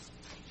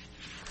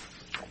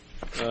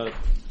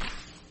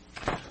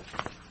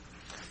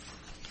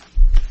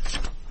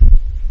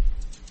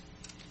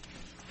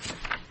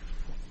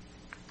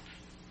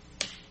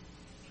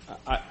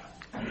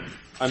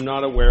 I'm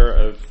not aware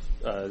of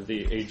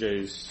the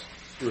AJ's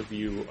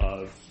review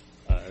of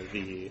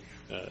the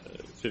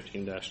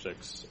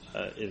 15-6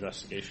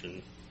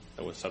 investigation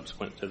that was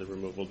subsequent to the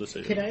removal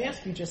decision. Could I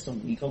ask you just a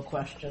legal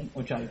question,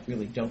 which I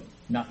really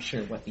not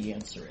sure what the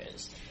answer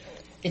is?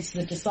 It's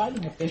the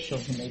deciding official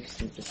who makes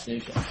the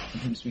decision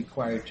and who's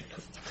required to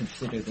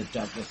consider the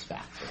Douglas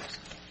factors.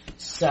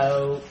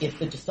 So if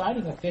the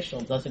deciding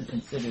official doesn't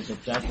consider the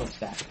Douglas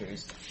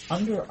factors,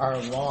 under our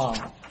law,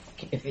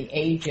 if the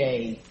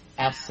AJ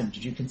asks him,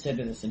 did you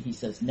consider this? And he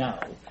says no,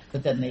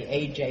 but then the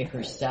AJ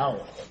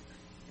herself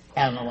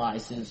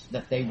analyzes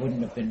that they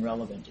wouldn't have been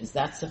relevant. Is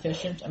that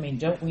sufficient? I mean,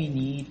 don't we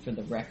need, for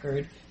the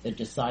record, the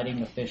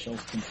deciding official's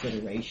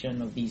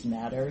consideration of these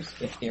matters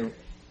if they're,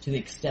 to the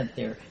extent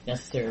they're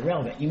necessarily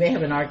relevant? You may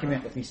have an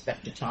argument with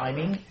respect to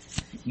timing.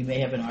 You may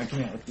have an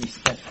argument with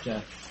respect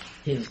to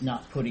his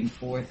not putting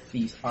forth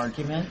these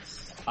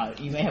arguments.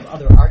 You may have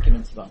other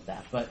arguments about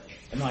that, but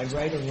am I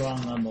right or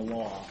wrong on the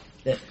law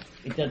that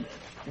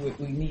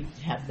we need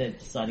to have the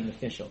deciding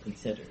official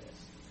consider this?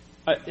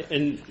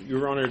 And,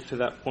 Your Honor, to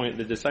that point,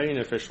 the deciding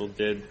official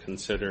did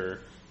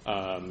consider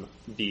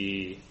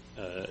the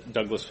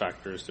Douglas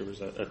factors. There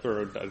was a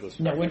thorough Douglas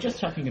factor. No, we're just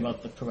talking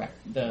about the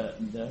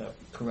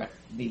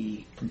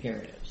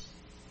comparatives,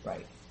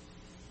 right?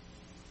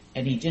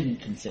 And he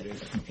didn't consider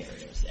the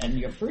comparatives. And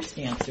your first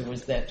answer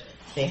was that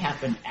they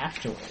happened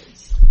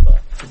afterwards.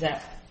 Is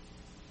that?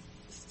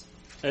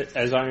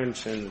 As I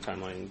understand the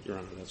timeline, Your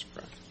Honor, that's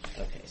correct.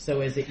 Okay,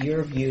 so is it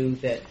your view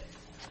that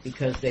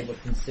because they were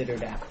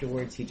considered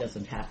afterwards, he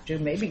doesn't have to?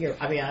 Maybe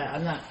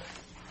I'm not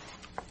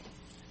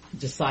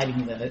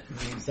deciding the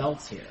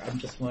results here. I'm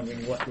just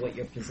wondering what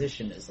your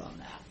position is on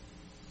that.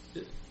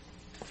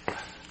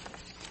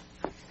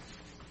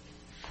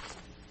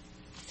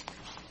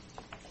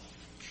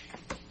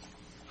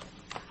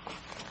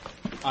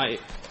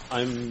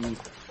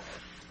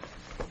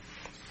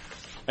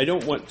 I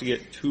don't want to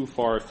get too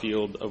far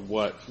afield of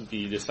what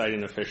the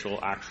deciding official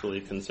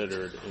actually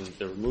considered in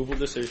the removal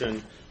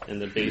decision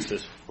and the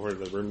basis for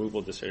the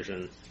removal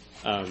decision.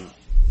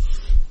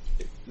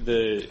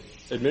 The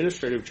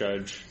administrative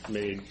judge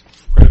made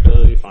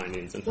credibility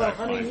findings. I'm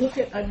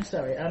looking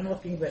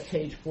at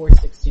page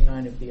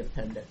 469 of the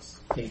appendix,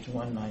 page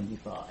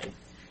 195,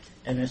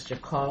 and Mr.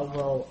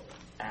 Caldwell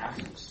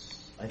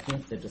asks, I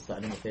think the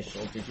deciding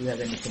official, did you have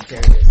any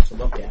comparators to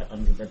look at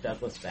under the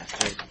Douglas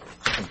factors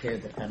to compare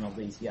the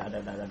penalties,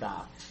 yada, da, da,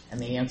 da? And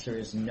the answer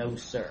is no,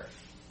 sir.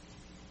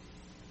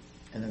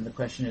 And then the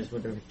question is,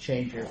 would it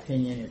change your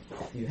opinion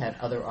if you had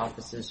other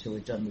officers who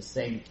had done the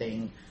same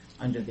thing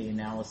under the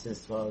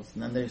analysis was?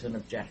 And then there's an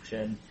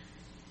objection,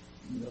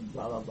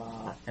 blah, blah,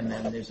 blah, and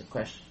then there's a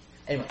question.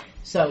 Anyway,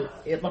 so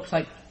it looks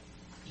like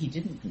he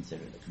didn't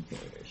consider the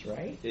comparators,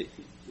 right?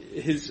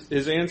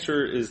 His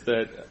answer is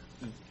that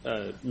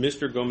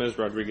Mr.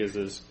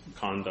 Gomez-Rodriguez's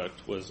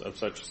conduct was of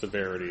such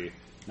severity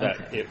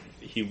that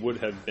he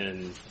would have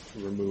been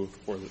removed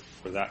for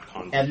that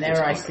conduct. And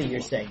there I see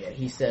you're saying it.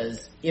 He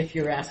says, if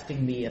you're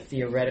asking me a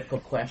theoretical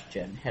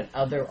question, had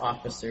other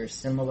officers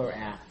similar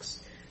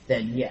acts,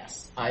 then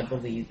yes, I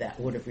believe that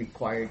would have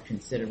required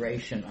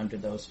consideration under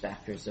those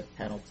factors of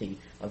penalty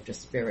of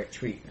disparate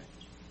treatment.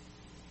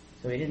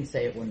 So he didn't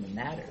say it wouldn't have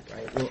mattered,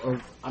 right?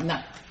 Or I'm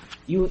not.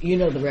 You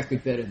know the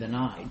record better than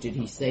I. Did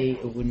he say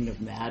it wouldn't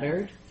have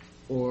mattered,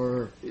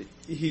 or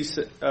he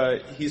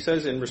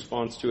says in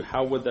response to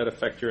how would that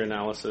affect your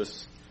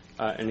analysis,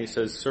 and he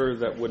says, "Sir,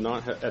 that would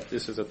not have."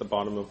 This is at the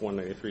bottom of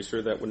 193.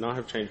 Sir, that would not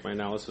have changed my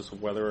analysis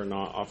of whether or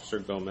not Officer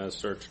Gomez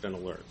searched and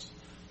alerts.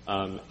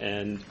 But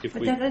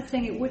that's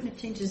saying it wouldn't have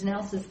changed his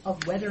analysis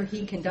of whether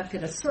he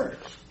conducted a search.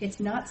 It's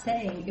not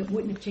saying it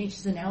wouldn't have changed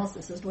his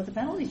analysis as to what the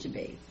penalty should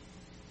be.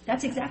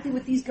 That's exactly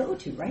what these go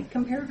to, right?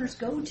 Comparators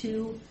go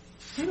to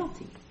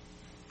penalty.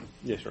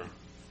 Yes, sir.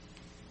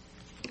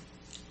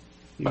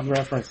 You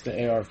referenced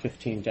the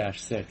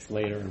AR-15-6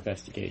 later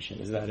investigation.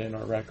 Is that in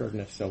our record? And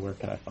if so, where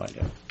can I find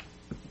it?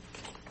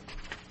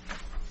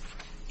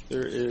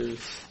 There is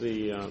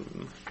the...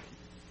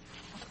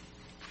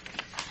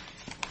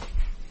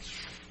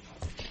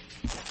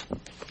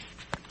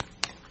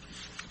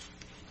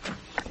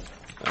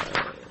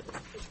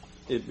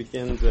 it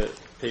begins at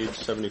page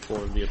 74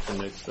 of the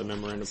appendix, the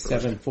memorandum.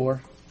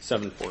 74?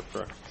 74,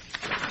 correct.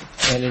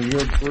 And in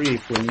your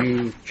brief, when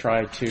you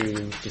try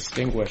to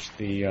distinguish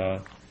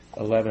the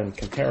 11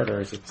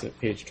 comparators, it's at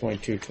page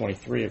 22,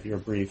 23 of your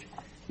brief,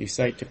 you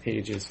cite to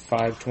pages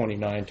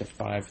 529 to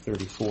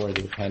 534 of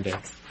the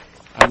appendix.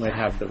 I might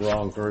have the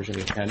wrong version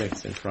of the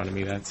appendix in front of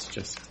me. That's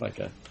just like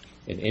an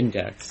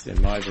index in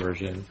my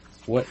version.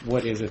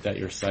 What is it that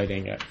you're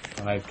citing at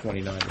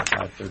 529 to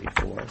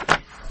 534?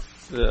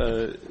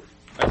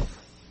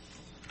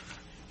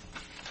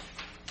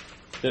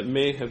 That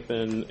may have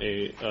been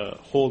a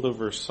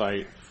holdover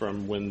site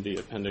from when the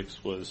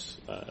appendix was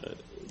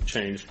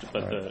changed,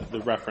 but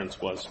the reference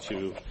was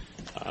to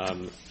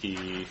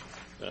the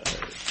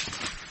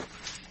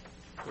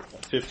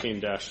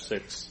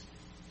 15-6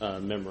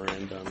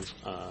 memorandum.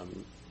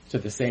 So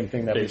the same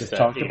thing that we just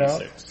talked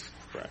about?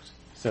 Correct.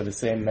 So the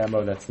same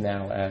memo that's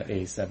now at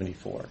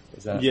A74.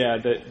 Is that? Yeah,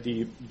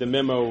 the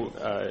memo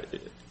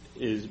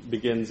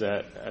begins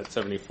at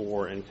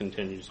 74 and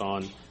continues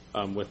on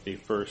with the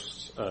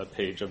first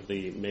page of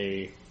the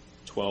May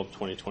 12,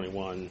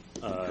 2021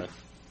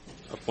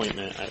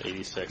 appointment at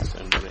 86,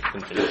 and then it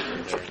continues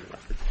from there in the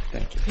record.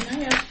 Thank you. Can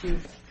I ask you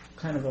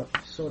kind of a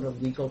sort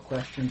of legal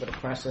question, but a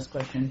process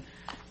question?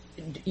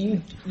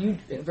 You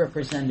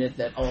represented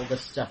that all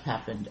this stuff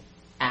happened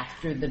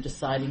after the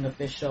deciding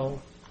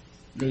official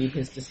made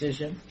his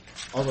decision?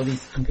 All of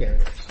these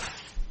comparators?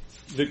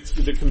 The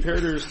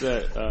comparators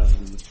that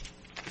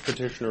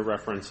petitioner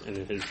referenced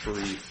in his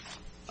brief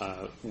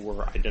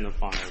were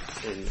identified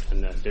in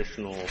an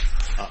additional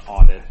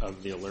audit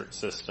of the alert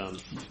system.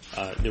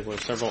 There were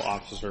several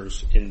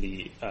officers in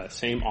the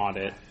same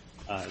audit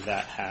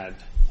that had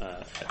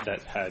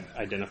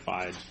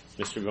identified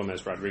Mr.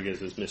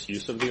 Gomez-Rodriguez's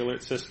misuse of the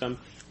alert system,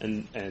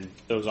 and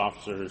those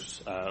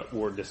officers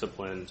were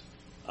disciplined,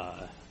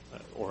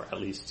 or at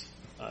least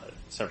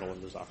several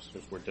of those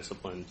officers were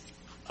disciplined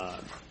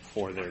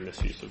for their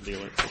misuse of the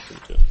alert system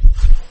too.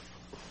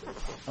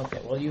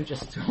 Okay, well, you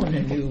just thrown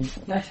a new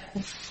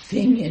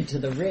thing into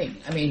the ring.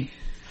 I mean,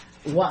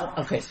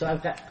 so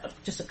I've got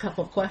just a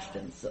couple of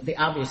questions, the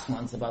obvious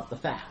ones about the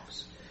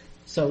facts.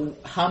 So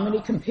how many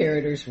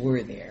comparators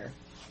were there?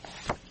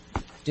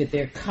 Did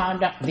their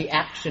conduct, the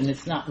action,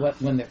 it's not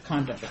when their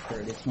conduct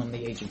occurred, it's when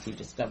the agency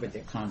discovered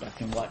their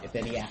conduct and what, if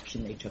any,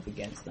 action they took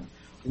against them.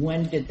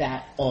 When did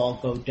that all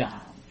go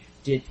down?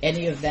 Did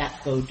any of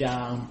that go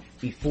down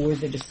before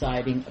the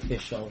deciding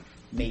official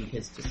made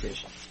his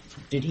decision?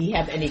 Did he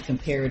have any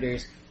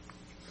comparators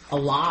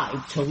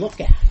alive to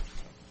look at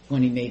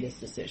when he made his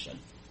decision?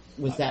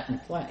 Was that in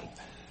play?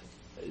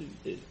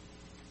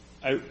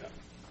 I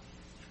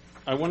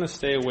want to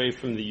stay away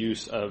from the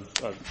use of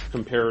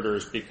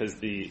comparators because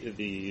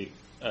the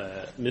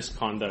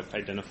misconduct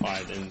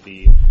identified in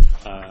the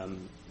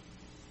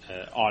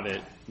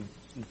audit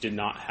did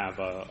not have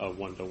a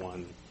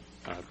one-to-one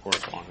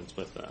correspondence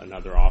with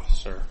another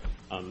officer.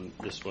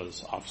 This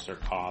was Officer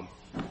Cobb,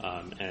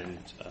 and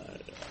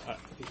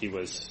he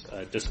was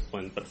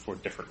disciplined, but for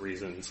different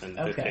reasons, and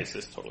the case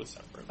is totally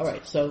separate. All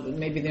right, so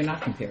maybe they're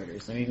not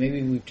comparators. I mean,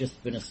 maybe we've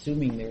just been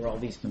assuming there were all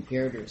these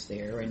comparators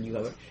there, and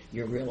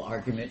your real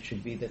argument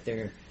should be that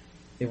there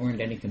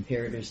weren't any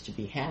comparators to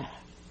be had.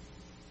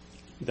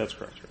 That's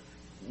correct, sir.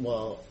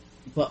 Well,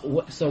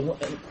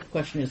 the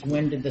question is,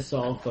 when did this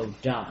all go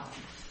down?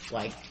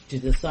 Like, to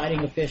the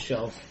deciding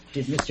official,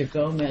 did Mr.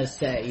 Gomez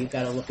say, you've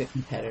got to look at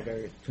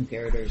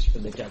comparators for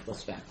the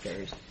Douglas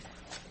factors?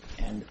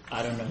 And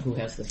I don't know who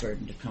has the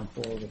burden to come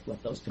forward with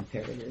what those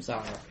comparators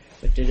are,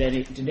 but did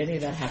any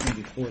of that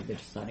happen before the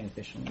deciding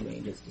official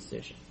made his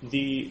decision?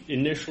 The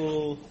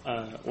initial,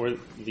 or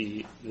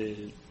the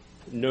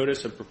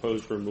notice of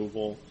proposed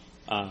removal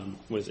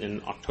was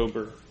in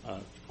October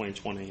of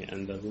 2020,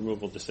 and the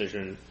removal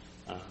decision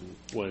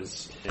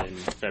was in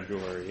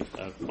February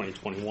of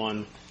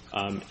 2021.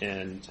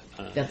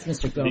 That's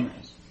Mr.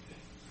 Gomez?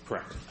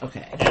 Correct.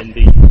 Okay. And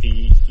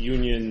the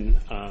union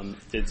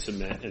did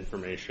submit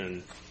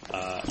information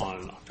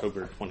on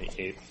October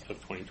 28th of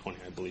 2020,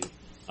 I believe,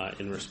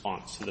 in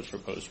response to the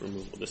proposed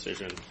removal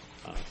decision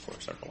for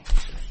several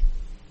officers.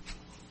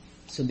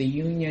 So the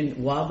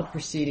union, while the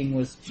proceeding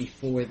was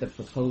before the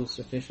proposed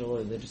official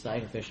or the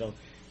deciding official,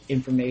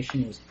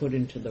 information was put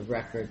into the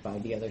record by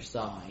the other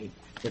side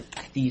that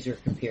these are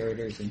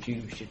comparators and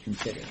you should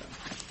consider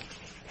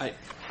them.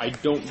 I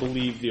don't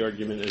believe the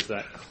argument is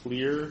that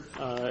clear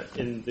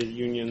in the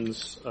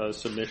union's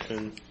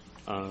submission,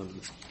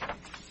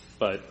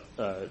 but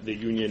the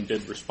union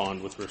did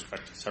respond with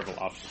respect to several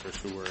officers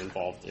who were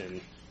involved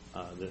in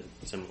the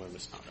similar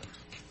misconduct.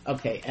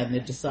 Okay, and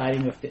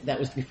that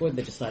was before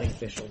the deciding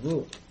official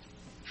ruled.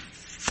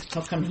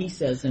 How come he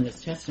says in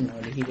his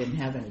testimony he didn't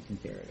have any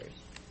comparators?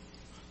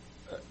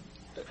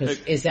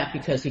 Is that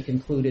because he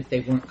concluded they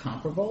weren't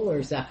comparable, or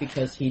is that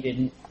because he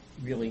didn't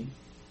really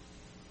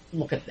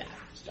look at that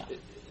stuff?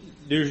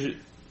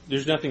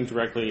 There's nothing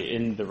directly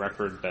in the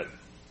record that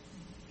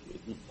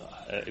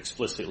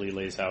explicitly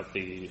lays out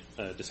the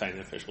deciding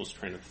official's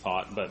train of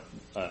thought, but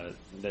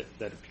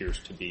that appears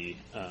to be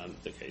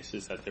the case,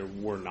 is that there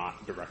were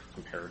not direct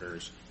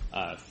comparators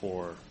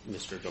for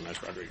Mr.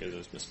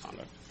 Gomez-Rodriguez's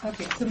misconduct.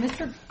 Okay, so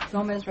Mr.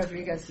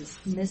 Gomez-Rodriguez's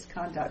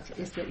misconduct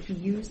is that he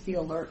used the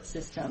alert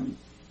system,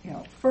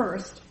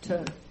 first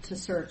to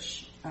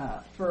search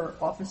for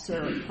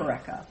Officer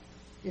Pareca.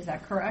 Is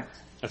that correct?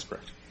 That's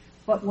correct.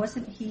 But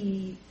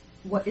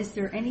is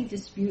there any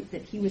dispute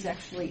that he was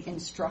actually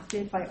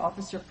instructed by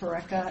Officer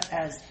Pareca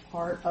as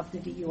part of the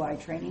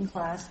DUI training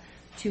class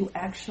to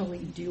actually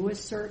do a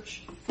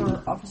search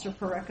for Officer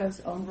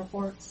Pareca's own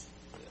reports?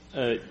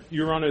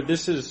 Your Honor,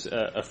 this is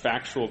a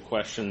factual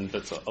question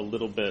that's a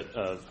little bit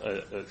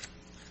of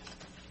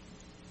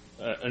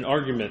an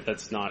argument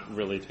that's not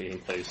really taking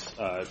place,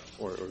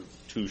 or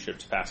two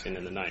ships passing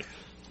in the night.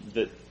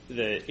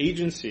 The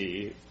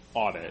agency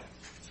audit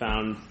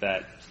found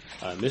that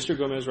Mr.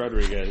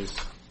 Gomez-Rodriguez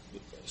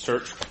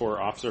searched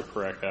for Officer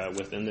Pareca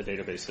within the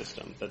database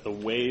system, that the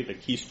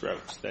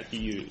keystrokes that he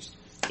used,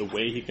 the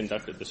way he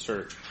conducted the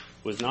search,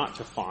 was not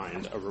to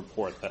find a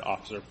report that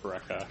Officer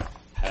Pareca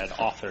had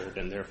authored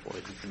and therefore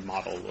he could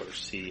model or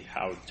see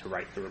how to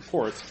write the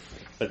reports,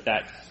 but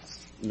that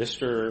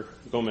Mr.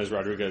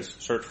 Gomez-Rodriguez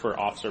searched for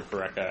Officer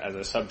Pareca as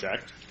a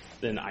subject,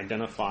 then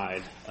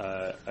identified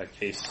a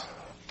case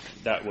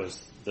that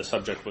the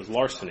subject was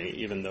larceny,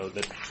 even though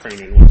the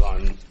training was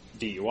on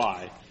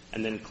DUI,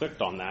 and then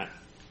clicked on that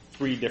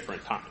 3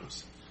 different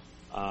times.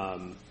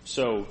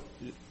 So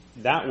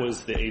that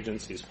was the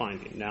agency's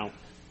finding. Now,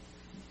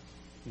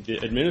 the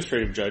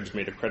administrative judge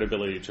made a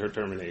credibility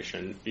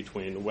determination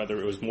between whether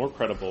it was more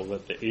credible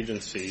that the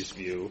agency's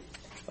view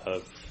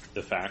of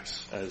the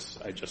facts, as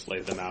I just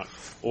laid them out,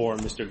 or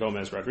Mr.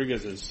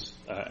 Gomez-Rodriguez's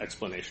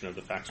explanation of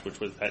the facts, which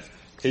was that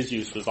his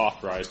use was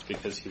authorized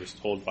because he was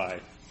told by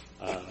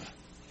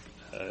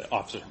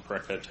Officer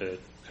Pareca to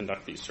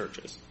conduct these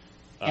searches.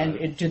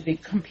 And did the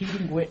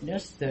competing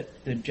witness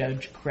that the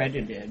judge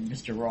credited,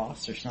 Mr.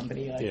 Ross or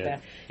somebody like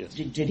that, yes.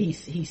 Did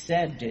he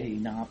said, did he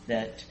not,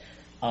 that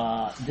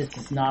this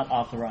is not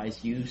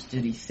authorized use?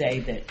 Did he say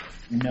that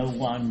no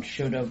one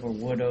should have or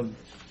would have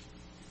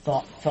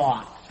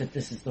thought that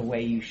this is the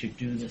way you should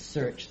do the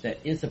search that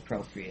is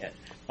appropriate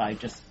by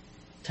just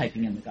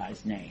typing in the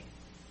guy's name?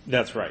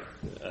 That's right.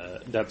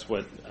 That's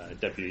what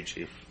Deputy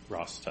Chief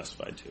Ross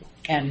testified to.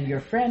 And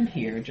your friend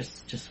here,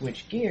 just to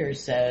switch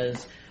gears,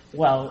 says,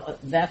 well,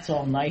 that's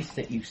all nice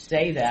that you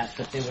say that,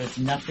 but there was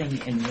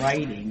nothing in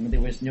writing, there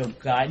was no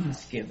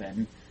guidance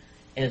given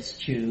as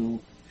to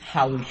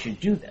how we should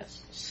do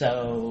this.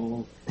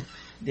 So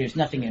there's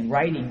nothing in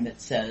writing that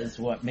says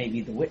what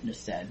maybe the witness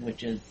said,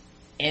 which is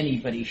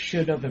anybody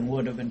should have and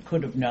would have and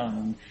could have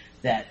known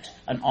that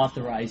an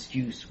authorized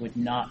use would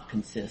not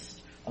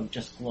consist of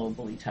just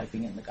globally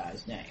typing in the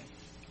guy's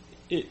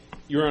name.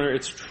 Your Honor,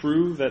 it's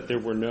true that there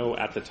were no,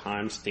 at the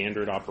time,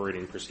 standard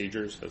operating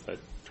procedures, as that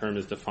term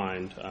is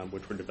defined,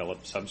 which were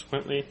developed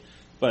subsequently.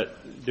 But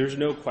there's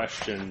no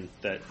question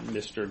that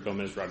Mr.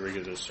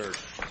 Gomez-Rodriguez's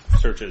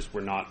searches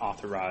were not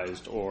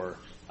authorized or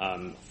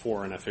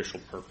for an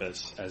official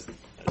purpose, as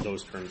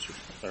those terms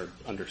are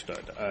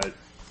understood.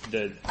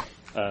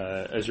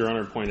 As Your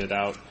Honor pointed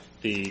out,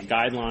 the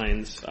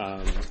guidelines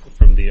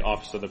from the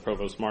Office of the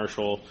Provost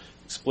Marshal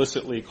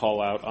explicitly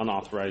call out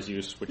unauthorized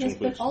use, which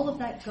includes... But all of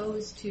that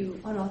goes to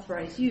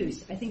unauthorized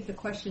use. I think the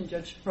question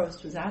Judge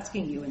Prost was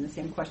asking you, and the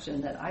same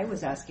question that I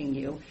was asking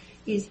you,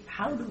 is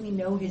how do we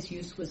know his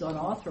use was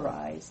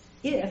unauthorized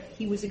if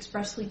he was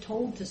expressly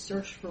told to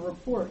search for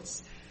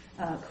reports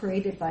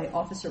created by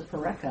Officer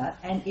Pareca,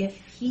 and if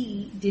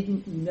he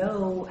didn't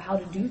know how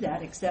to do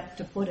that except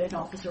to put in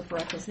Officer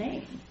Pareca's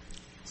name?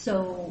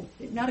 So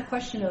not a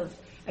question of...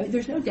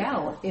 there's no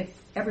doubt if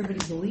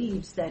everybody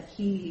believes that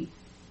he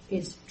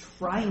is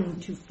trying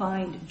to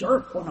find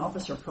dirt on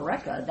Officer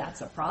Pareca,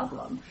 that's a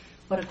problem.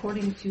 But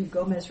according to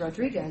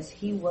Gomez-Rodriguez,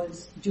 he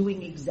was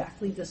doing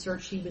exactly the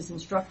search he was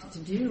instructed to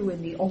do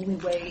in the only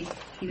way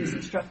he was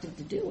instructed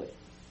to do it.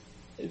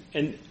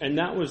 And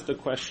that was the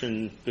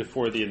question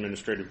before the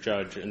administrative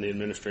judge, and the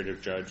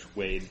administrative judge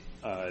weighed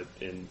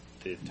in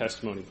the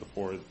testimony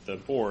before the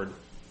board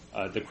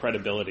the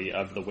credibility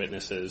of the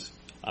witnesses.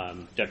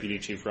 Deputy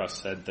Chief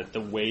Russ said that the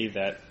way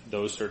that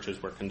those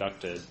searches were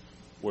conducted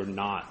were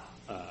not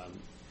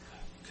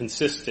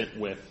consistent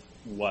with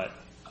what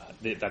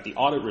that the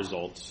audit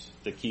results,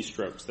 the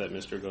keystrokes that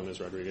Mr.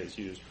 Gomez-Rodriguez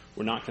used,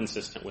 were not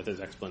consistent with his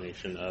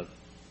explanation of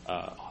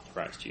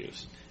authorized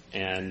use.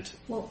 And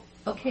well,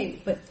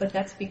 okay, but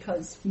that's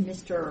because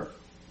Mr.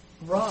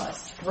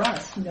 Russ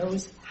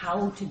knows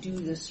how to do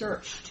the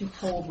search to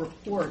pull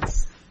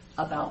reports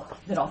about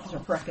that Officer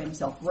Pareca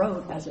himself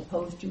wrote, as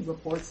opposed to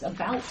reports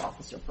about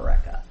Officer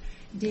Pareca.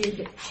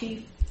 Did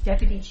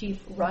Deputy Chief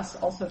Russ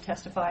also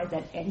testify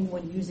that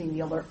anyone using the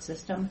alert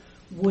system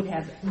would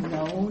have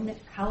known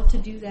how to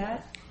do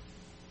that?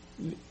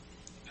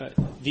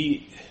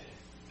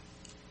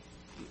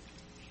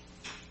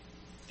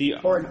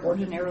 Or an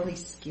ordinarily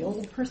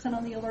skilled person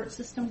on the alert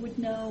system would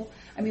know?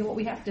 I mean, what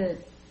we have to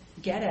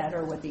get at,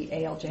 or what the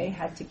ALJ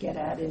had to get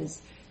at,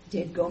 is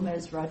did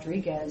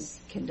Gomez-Rodriguez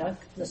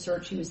conduct the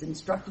search he was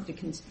instructed to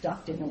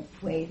conduct in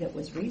a way that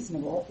was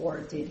reasonable, or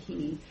did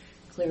he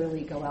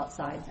clearly go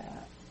outside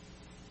that?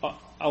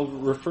 I'll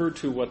refer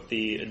to what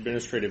the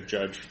administrative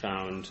judge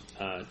found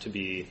to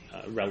be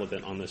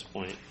relevant on this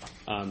point.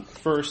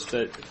 First,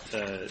 that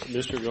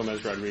Mr.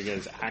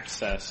 Gomez-Rodriguez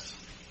accessed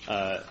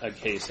a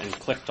case and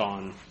clicked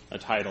on a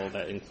title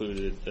that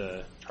included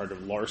the charge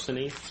of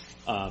larceny,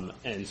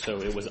 and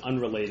so it was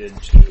unrelated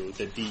to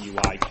the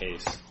DUI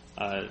case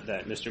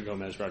that Mr.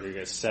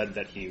 Gomez-Rodriguez said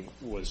that he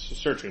was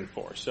searching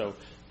for. So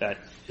that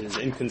is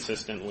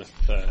inconsistent with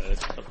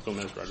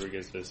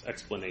Gomez-Rodriguez's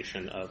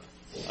explanation of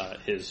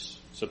his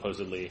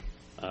supposedly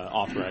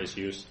authorized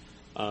use.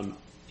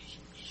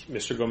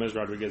 Mr.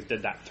 Gomez-Rodriguez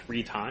did that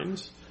 3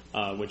 times,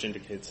 which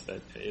indicates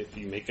that if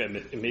you make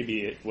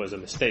maybe it was a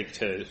mistake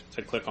to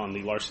click on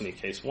the larceny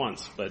case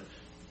once, but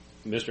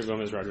Mr.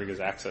 Gomez-Rodriguez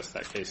accessed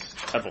that case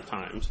several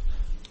times.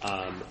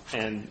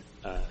 And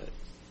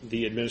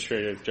the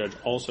administrative judge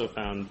also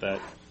found that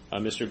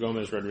Mr.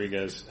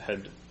 Gomez-Rodriguez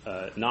had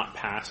not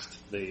passed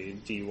the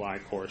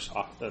DUI course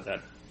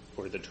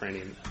or the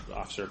training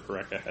Officer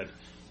Pareca had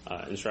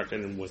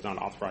instructed, and was not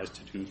authorized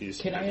to do these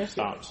stops. Can I ask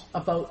you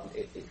about,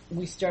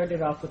 we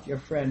started off with your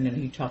friend and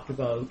he talked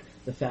about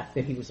the fact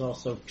that he was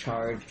also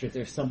charged, or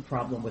there's some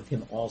problem with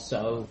him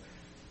also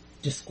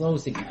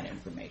disclosing that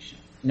information,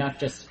 not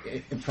just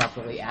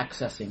improperly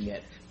accessing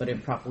it, but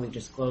improperly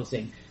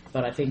disclosing.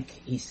 But I think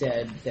he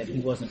said that he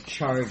wasn't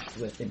charged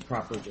with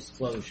improper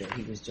disclosure,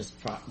 he was just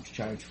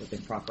charged with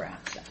improper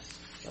access.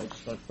 So I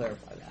just want to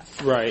clarify that.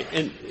 Right,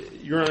 and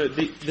Your Honor,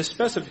 the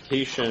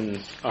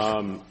specification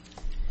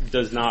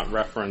does not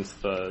reference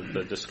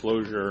the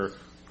disclosure.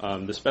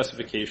 The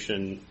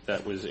specification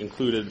that was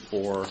included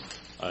for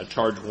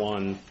Charge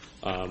 1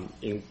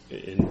 in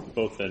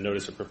both the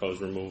Notice of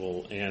Proposed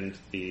Removal and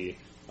the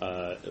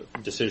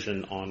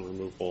Decision on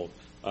Removal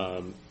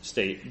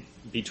state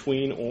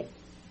between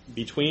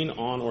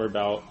on or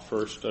about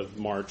 1st of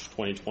March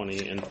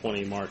 2020 and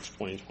 20 March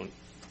 2020.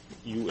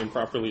 You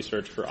improperly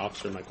searched for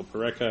Officer Michael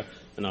Pareca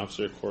and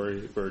Officer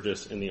Corey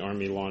Burgess in the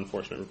Army Law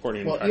Enforcement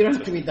Reporting. Well, you don't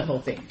have to read the whole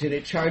thing. Did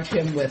it charge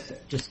him with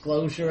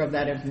disclosure of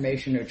that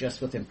information or just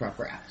with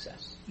improper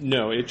access?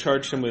 No, it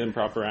charged him with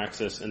improper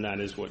access, and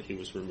that is what he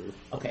was removed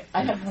for. Okay,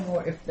 I have one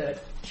more, if the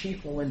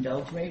Chief will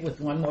indulge me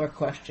with one more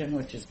question,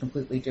 which is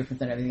completely different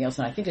than everything else,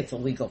 and I think it's a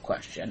legal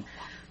question.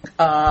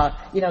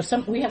 We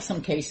have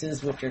some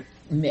cases which are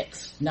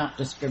mixed, not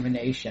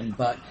discrimination,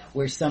 but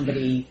where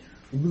somebody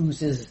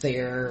loses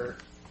their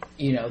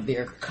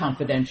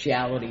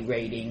confidentiality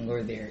rating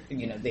or their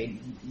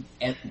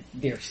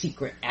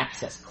secret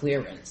access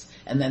clearance,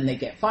 and then they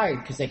get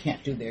fired because they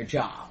can't do their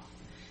job.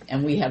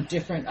 And we have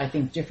different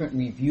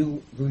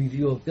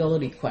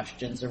reviewability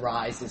questions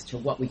arise as to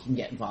what we can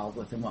get involved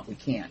with and what we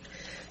can't.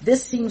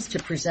 This seems to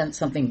present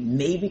something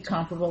maybe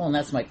comparable, and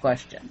that's my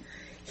question.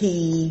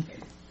 He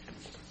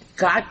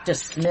got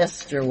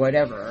dismissed or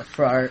whatever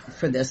for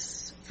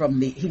this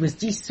he was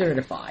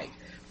decertified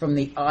from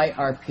the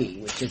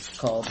IRP, which is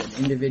called an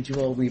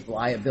Individual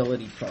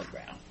Reliability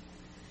Program.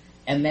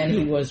 And then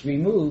he was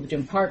removed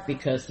in part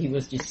because he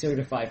was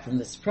decertified from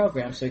this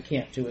program, so he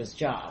can't do his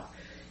job.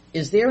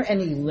 Is there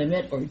any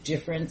limit or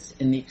difference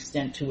in the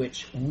extent to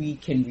which we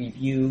can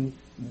review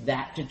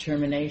that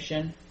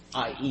determination,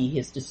 i.e.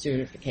 his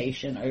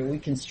decertification? Are we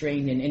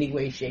constrained in any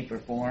way, shape, or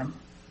form?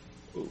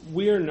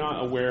 We are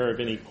not aware of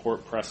any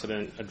court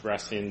precedent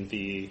addressing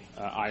the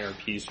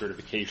IRP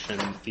certification.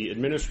 The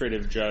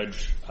administrative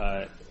judge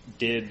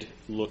did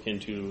look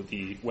into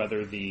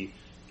whether the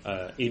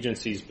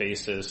agency's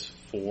basis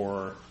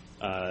for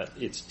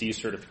its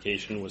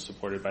decertification was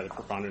supported by the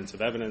preponderance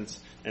of evidence,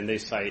 and they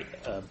cite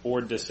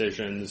board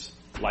decisions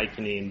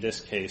likening this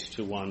case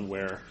to one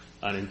where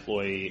an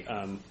employee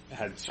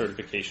had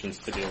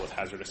certifications to deal with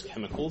hazardous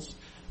chemicals.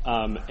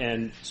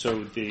 And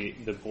so the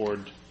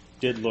board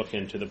did look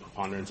into the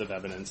preponderance of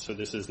evidence, so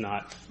this is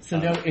not... So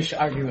no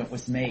argument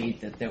was made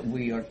that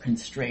we are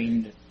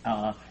constrained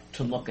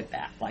to look at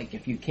that. Like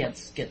if you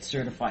can't get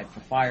certified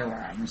for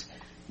firearms,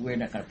 we're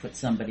not going to put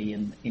somebody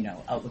in,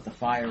 out with a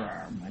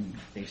firearm, and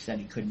they said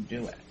he couldn't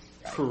do it.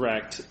 Right?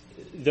 Correct.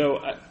 Though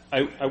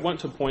I want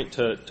to point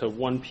to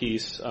one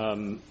piece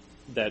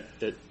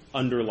that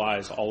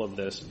underlies all of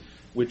this,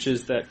 which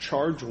is that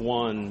Charge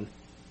 1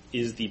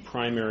 is the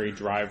primary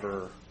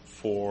driver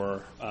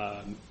for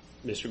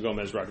Mr.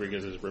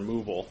 Gomez-Rodriguez's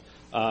removal.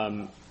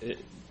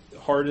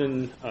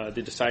 Hardin,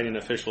 the deciding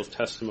official's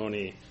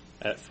testimony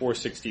at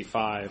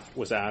 465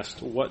 was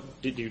asked,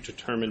 what did you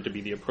determine to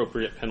be the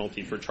appropriate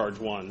penalty for Charge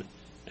 1?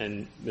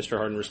 And Mr.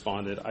 Hardin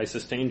responded, I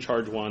sustained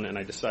Charge 1 and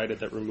I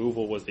decided that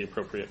removal was the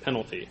appropriate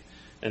penalty.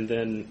 And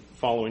then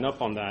following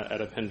up on that at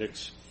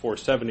Appendix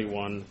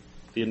 471,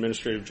 the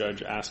administrative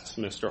judge asks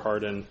Mr.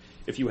 Hardin,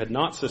 if you had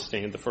not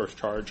sustained the first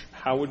charge,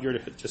 how would your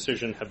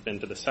decision have been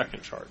to the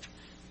second charge,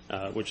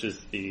 which is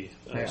the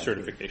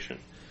certification?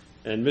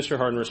 And Mr.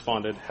 Hardin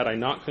responded, had I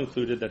not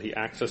concluded that he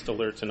accessed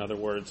alerts, in other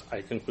words,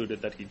 I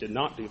concluded that he did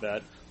not do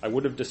that, I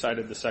would have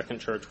decided the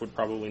second charge would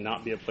probably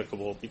not be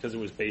applicable because it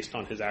was based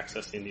on his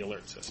accessing the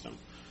alert system.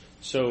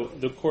 So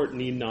the court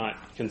need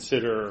not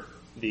consider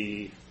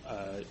the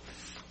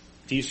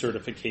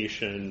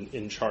decertification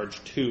in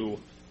Charge 2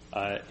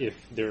 if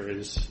there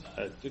is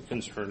a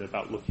concern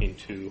about looking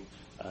to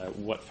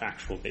what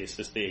factual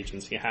basis the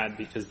agency had,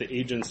 because the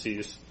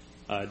agency's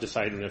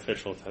deciding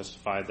official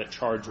testified that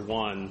Charge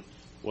 1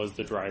 was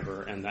the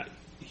driver and that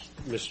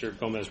Mr.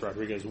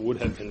 Gomez-Rodriguez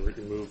would have been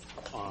removed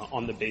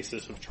on the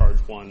basis of Charge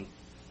 1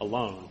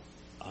 alone,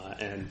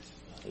 and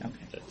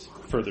that's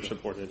further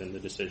supported in the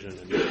decision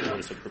and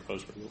notice of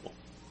proposed removal.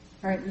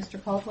 All right,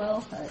 Mr.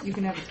 Caldwell, you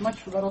can have as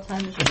much rebuttal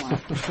time as you want.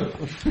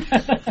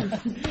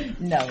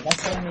 No,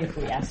 that's only if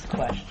we ask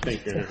questions.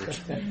 Thank you.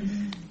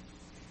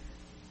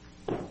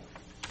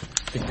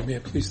 Thank you. May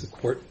it please the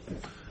Court.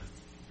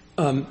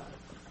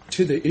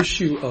 To the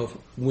issue of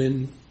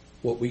when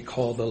what we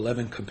call the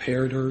 11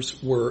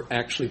 comparators were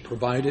actually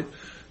provided,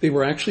 they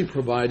were actually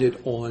provided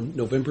on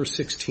November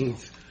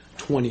 16th,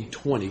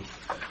 2020.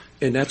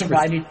 And that's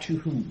provided to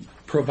whom?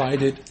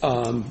 Provided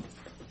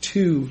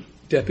to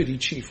Deputy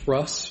Chief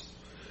Russ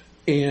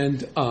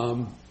and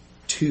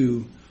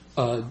to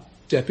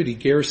Deputy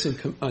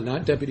Garrison,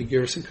 not Deputy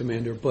Garrison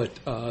Commander, but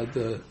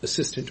the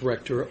Assistant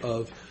Director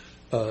of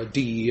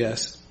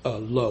DES,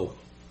 Lowe.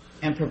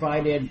 And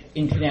provided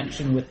in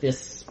connection with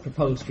this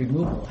proposed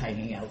removal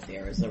hanging out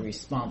there as a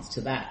response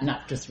to that,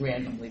 not just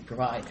randomly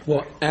provided.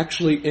 Well,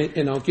 actually,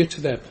 and I'll get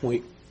to that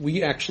point,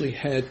 we actually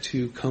had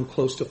to come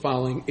close to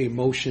filing a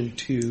motion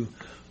to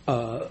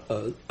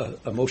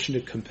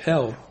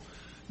compel.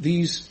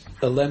 These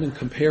 11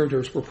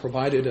 comparators were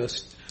provided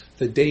us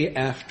the day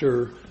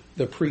after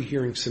the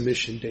pre-hearing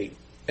submission date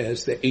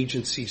as the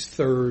agency's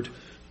third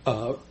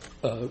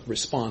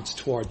response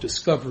to our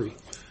discovery.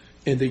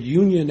 And the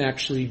union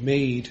actually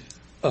made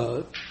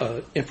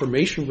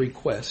information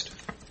request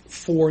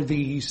for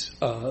these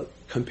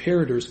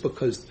comparators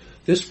because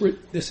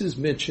this is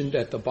mentioned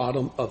at the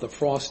bottom of the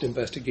Frost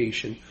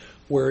investigation,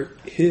 where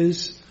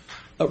his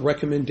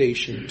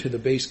recommendation to the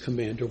base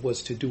commander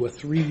was to do a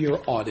 3-year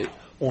audit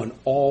on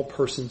all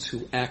persons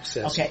who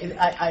access. Okay,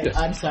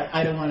 I'm sorry,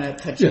 I don't want to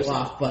cut you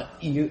off, but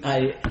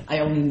I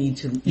only need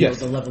to know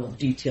the level of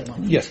detail I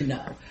need to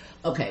know.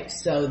 Okay,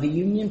 so the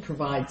union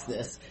provides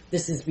this.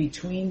 This is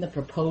between the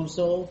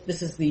proposal.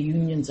 This is the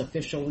union's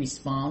official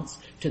response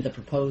to the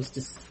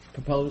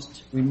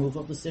proposed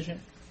removal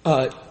decision?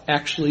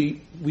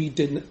 Actually,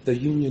 the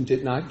union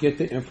did not get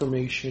the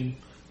information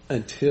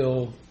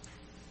until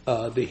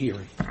the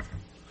hearing.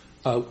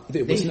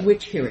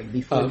 Which hearing?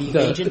 Before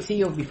the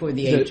agency or before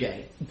the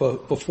AJ?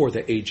 Before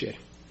the AJ.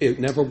 It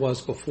never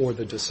was before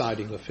the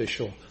deciding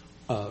official,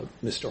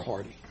 Mr.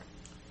 Hardy.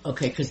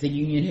 Okay, because the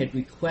union had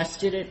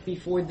requested it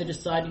before the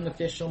deciding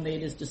official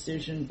made his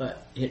decision,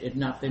 but it had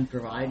not been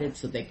provided,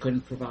 so they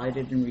couldn't provide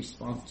it in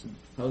response to the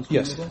proposed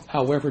removal? Yes.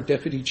 However,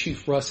 Deputy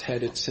Chief Russ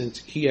had it since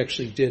he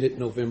actually did it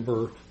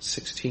November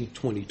 16,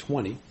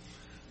 2020.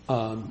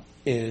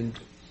 And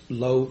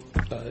Lowe...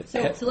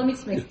 So let me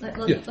see if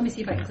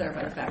I can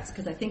clarify the facts,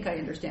 because I think I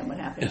understand what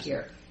happened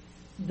here.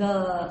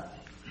 The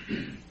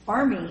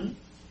Army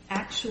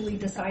actually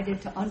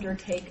decided to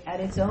undertake at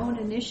its own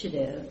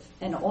initiative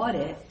an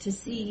audit to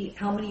see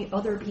how many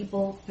other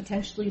people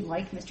potentially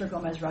like Mr.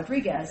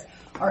 Gomez-Rodriguez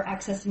are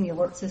accessing the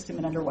alert system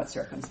and under what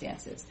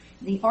circumstances.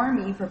 The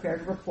Army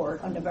prepared a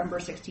report on November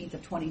 16th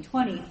of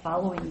 2020.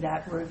 Following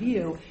that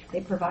review,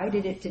 they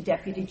provided it to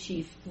Deputy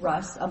Chief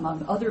Russ,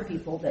 among other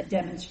people, that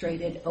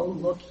demonstrated, oh,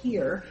 look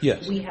here,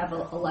 yes, we have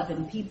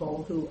 11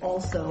 people who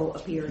also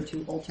appear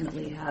to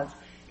ultimately have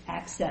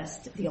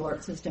accessed the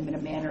alert system in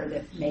a manner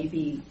that may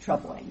be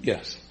troubling.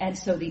 Yes. And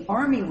so the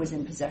Army was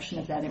in possession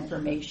of that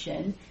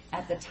information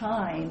at the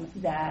time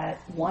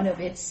that one of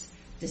its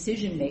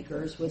decision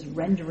makers was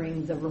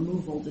rendering the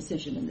removal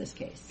decision in this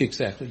case.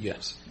 Exactly,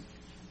 yes.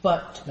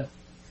 But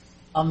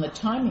on the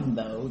timing,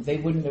 though, they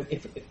wouldn't have,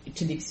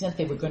 to the extent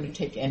they were going to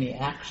take any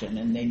action,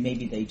 and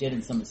maybe they did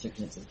in some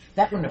circumstances,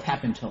 that wouldn't have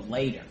happened until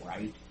later,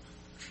 right?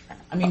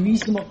 I mean,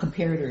 reasonable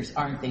comparators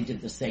aren't, they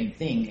did the same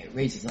thing. It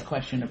raises a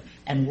question of,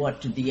 and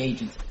what did the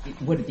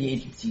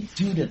agency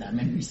do to them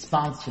in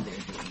response to their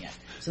doing it?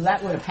 So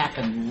that would have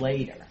happened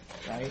later,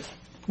 right?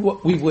 Well,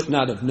 we would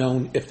not have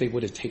known if they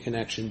would have taken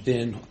action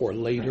then or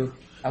later. Right.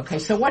 Okay,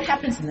 so what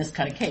happens in this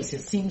kind of case?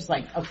 It seems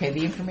like, okay,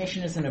 the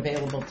information isn't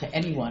available to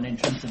anyone in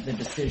terms of the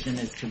decision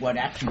as to what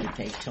action to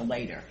take till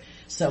later.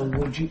 So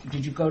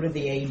did you go to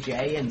the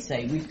AJ and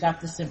say, we've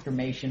got this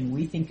information,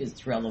 we think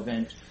it's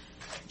relevant?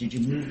 Did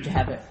you move to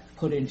have it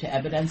put into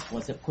evidence?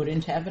 Was it put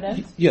into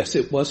evidence? Yes,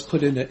 it was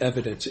put into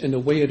evidence. And the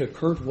way it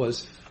occurred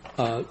was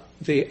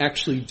they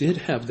actually did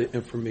have the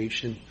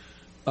information.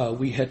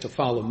 We had to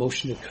file a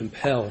motion to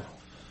compel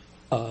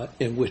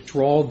and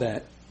withdraw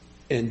that.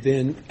 And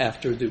then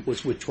after it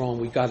was withdrawn,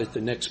 we got it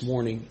the next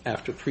morning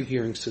after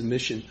pre-hearing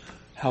submission.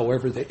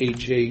 However, the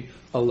AJ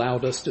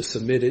allowed us to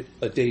submit it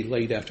a day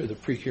late after the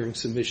pre-hearing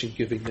submission,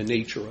 given the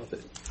nature of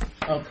it.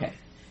 Okay.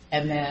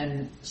 And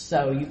then,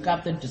 so you've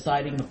got the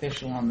deciding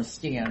official on the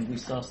stand. We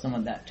saw some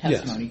of that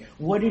testimony. Yes.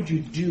 What did you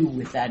do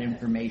with that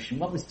information?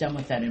 What was done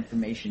with that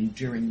information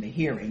during the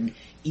hearing,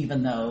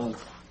 even though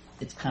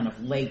it's kind of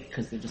late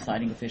because the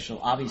deciding official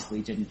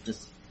obviously didn't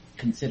just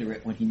consider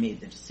it when he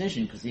made the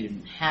decision because he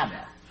didn't have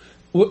it?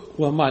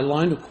 Well, my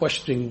line of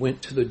questioning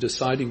went to the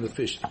deciding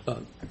official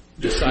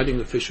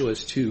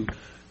as to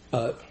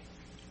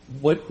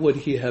what would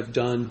he have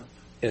done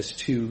as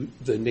to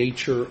the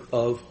nature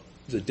of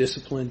the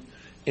discipline,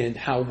 and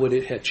how would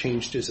it have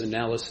changed his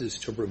analysis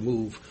to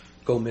remove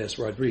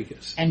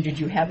Gomez-Rodriguez. And did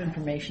you have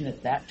information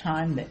at that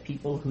time that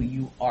people who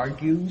you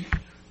argued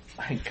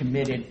had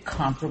committed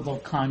comparable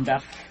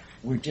conduct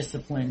were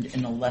disciplined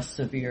in a less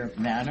severe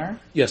manner?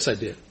 Yes, I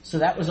did. So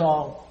that was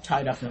all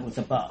tied up with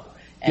a bow.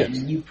 And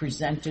yes. You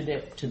presented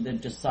it to the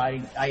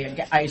deciding...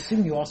 I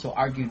assume you also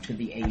argued to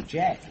the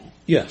AJ.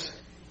 Yes.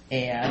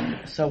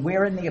 And so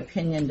where in the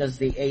opinion does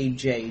the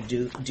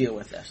AJ deal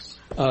with this?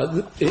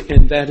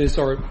 And that is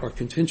our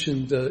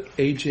contention. The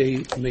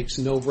AJ makes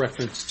no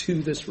reference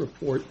to this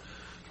report,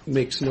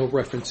 makes no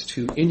reference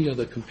to any of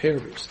the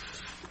comparators.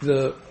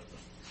 The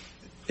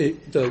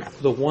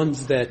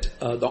ones that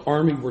the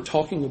Army were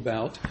talking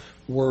about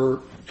were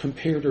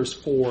comparators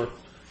for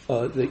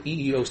the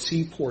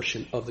EEOC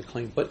portion of the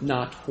claim, but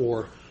not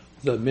for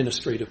the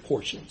administrative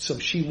portion. So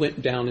she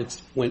went down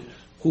and went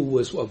who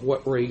was of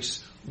what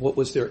race, what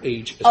was their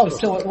age.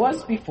 So it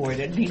was before it,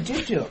 and he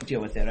did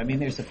deal with it. I mean,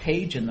 there's a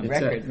page in the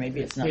record. Maybe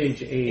it's not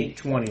page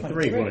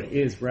 823 where it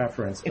is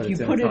referenced. If you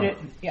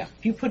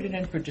put it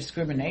in for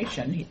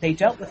discrimination, they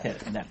dealt with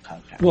it in that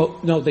context.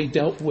 Well, no, they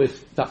dealt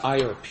with the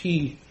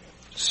IRP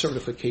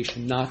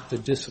certification, not the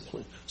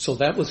discipline. So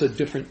that was a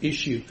different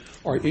issue.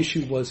 Our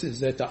issue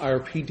is that the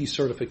IRP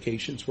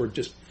decertifications were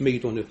just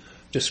made on a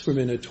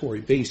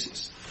discriminatory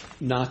basis,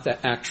 not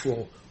the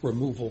actual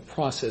removal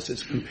process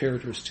as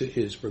comparators to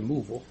his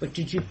removal. But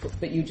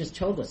you just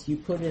told us you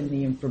put in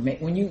the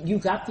information when you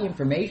got the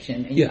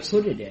information and yes.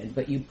 You put it in,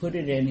 but you put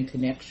it in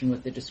connection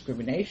with the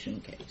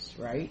discrimination case,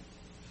 right?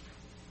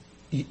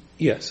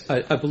 Yes,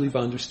 I believe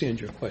I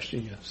understand your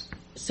question. Yes.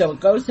 So it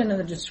goes into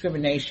the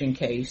discrimination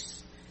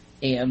case,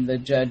 and the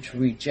judge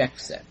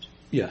rejects it.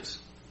 Yes.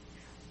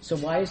 So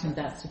why isn't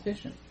that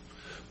sufficient?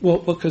 Well,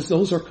 because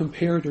those are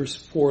comparators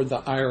for the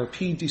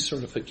IRP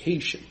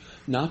decertification,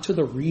 not to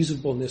the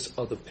reasonableness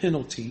of the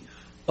penalty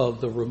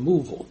of the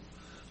removal.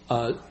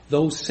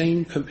 Those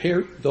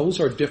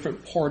are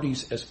different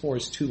parties as far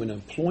as to an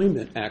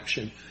employment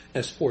action,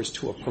 as far as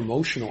to a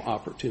promotional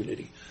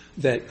opportunity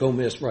that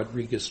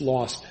Gomez-Rodriguez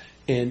lost,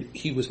 and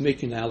he was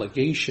making an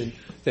allegation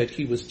that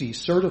he was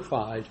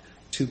decertified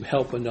to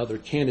help another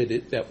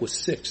candidate that was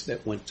 6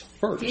 that went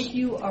first. Did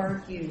you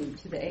argue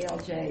to the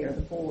ALJ or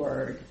the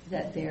board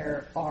that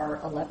there are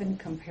 11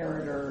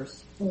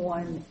 comparators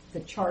on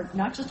the chart,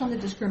 not just on the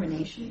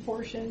discrimination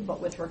portion,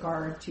 but with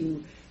regard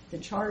to the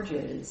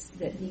charges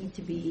that need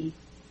to be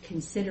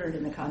considered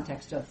in the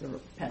context of the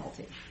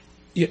penalty?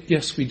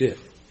 Yes, we did.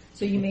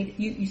 So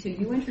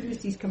you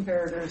introduced these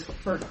comparators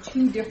for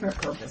two different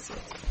purposes.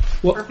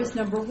 Well, Purpose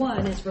number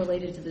one is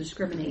related to the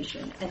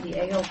discrimination, and the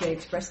ALJ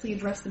expressly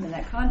addressed them in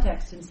that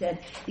context and said,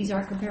 these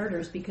aren't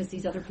comparators because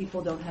these other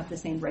people don't have the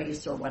same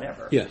race or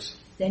whatever. Yes.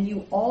 Then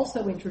you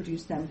also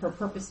introduced them for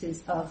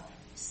purposes of,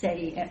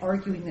 say,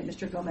 arguing that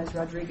Mr.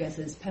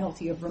 Gomez-Rodriguez's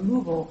penalty of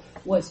removal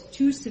was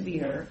too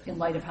severe in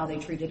light of how they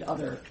treated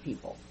other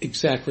people.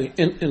 Exactly.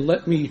 And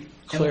let me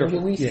clarify.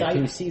 And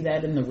can we see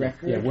that in the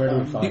record? Yeah, where do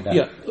we find that?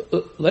 Yeah,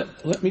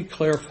 let me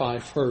clarify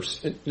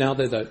first, now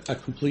that I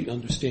completely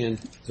understand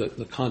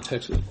the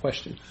context of the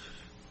question.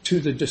 To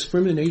the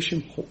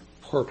discrimination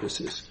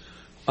purposes,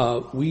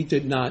 we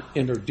did not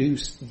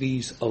introduce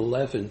these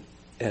 11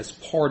 as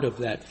part of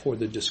that for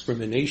the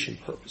discrimination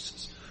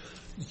purposes.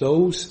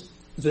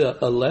 The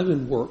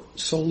 11 were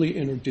solely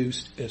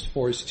introduced as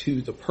far as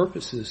to the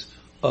purposes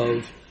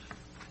of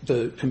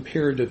the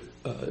comparative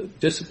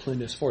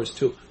discipline as far as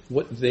to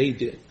what they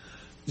did.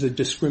 The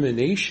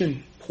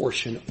discrimination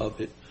portion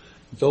of it,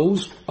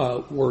 those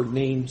were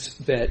names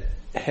that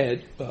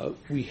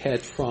we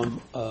had from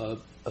a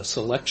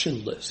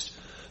selection list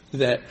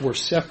that were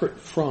separate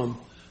from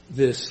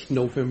this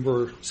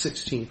November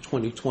 16,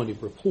 2020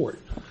 report.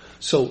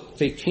 So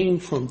they came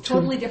from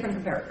totally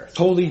different comparators.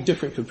 Totally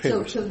different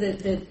comparators. So the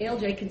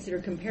ALJ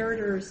considered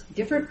comparators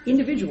different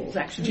individuals,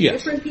 actually,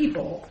 yes. different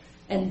people,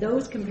 and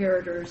those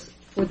comparators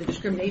for the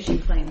discrimination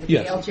claim. The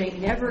yes. ALJ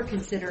never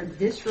considered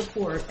this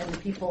report and the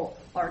people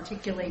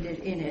articulated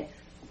in it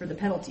for the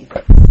penalty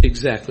phase.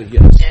 Exactly,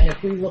 yes. And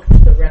if we look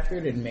at the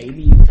record, and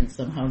maybe you can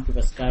somehow give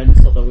us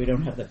guidance, although we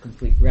don't have the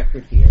complete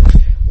record here,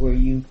 where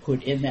you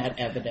put in that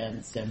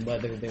evidence and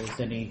whether there's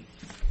any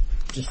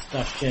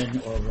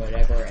discussion or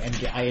whatever,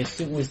 and I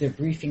assume was there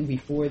briefing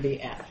before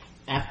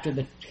after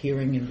the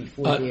hearing and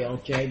before the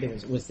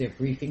ALJ? Was there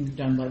briefing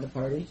done by the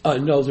parties?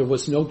 No, there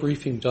was no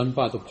briefing done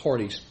by the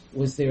parties.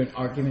 Was there an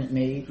argument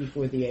made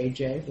before the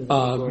AJ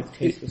before the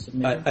case was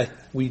submitted?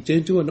 We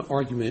did do an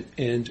argument,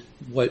 and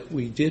what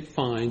we did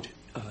find,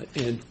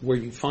 and where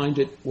you find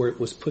it, where it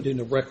was put in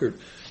the record,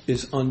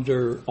 is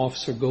under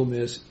Officer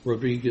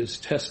Gomez-Rodriguez's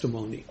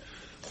testimony.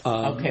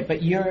 Okay,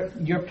 but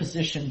your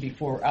position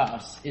before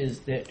us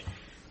is that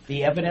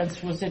the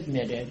evidence was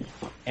admitted,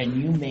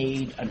 and you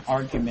made an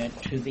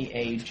argument to the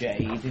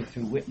AJ, either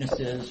through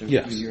witnesses or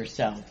yes. through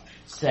yourself,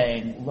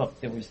 saying, look,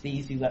 there were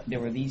these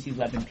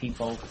 11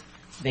 people,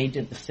 they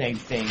did the same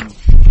thing,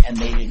 and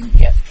they didn't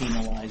get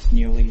penalized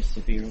nearly as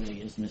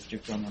severely as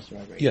Mr.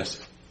 Gomez-Rodriguez.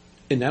 Yes,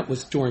 and that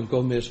was during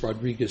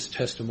Gomez-Rodriguez's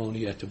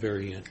testimony at the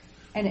very end.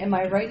 And am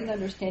I right in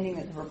understanding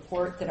that the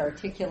report that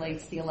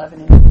articulates the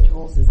 11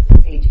 individuals is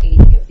page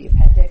 80 of the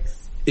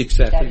appendix?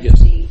 Exactly,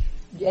 yes.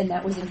 And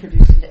that was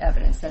introduced into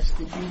evidence. That's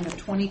the June of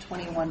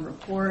 2021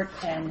 report,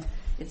 and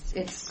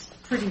it's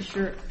pretty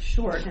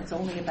short. It's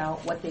only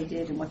about what they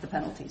did and what the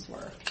penalties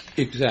were.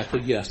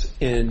 Exactly, yes.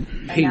 And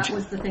that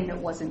was the thing that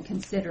wasn't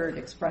considered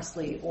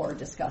expressly or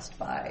discussed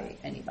by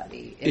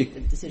anybody in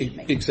the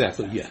decision-making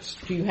Exactly, process.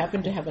 yes. Do you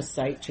happen to have a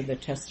cite to the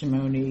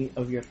testimony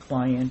of your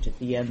client at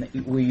the end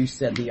where you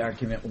said the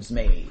argument was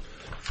made?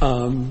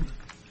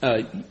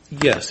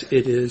 Yes,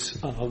 it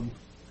is. Let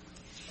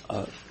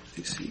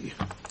me see.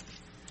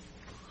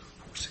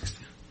 460.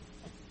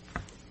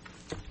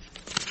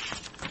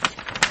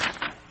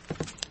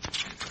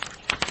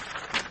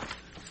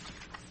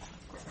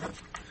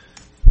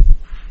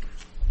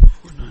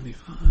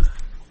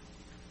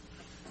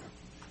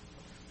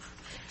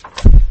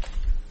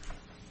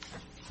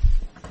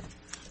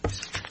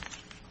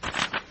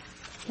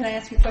 Can I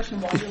ask you a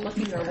question while you're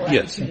looking, or will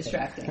I be too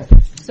distracting?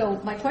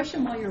 So my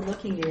question while you're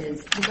looking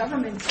is, the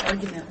government's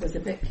argument was a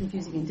bit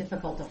confusing and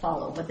difficult to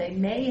follow, but they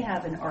may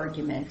have an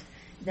argument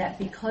that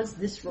because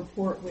this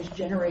report was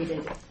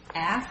generated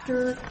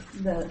after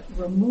the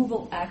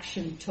removal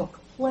action took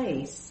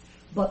place,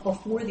 but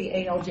before the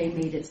ALJ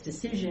made its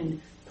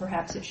decision,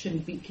 perhaps it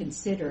shouldn't be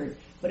considered.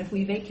 But if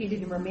we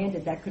vacated and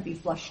remanded, that could be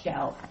flushed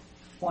out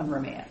on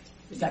remand.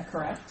 Is that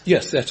correct?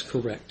 Yes, that's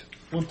correct.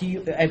 Well, do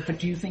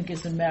you think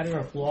as a matter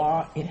of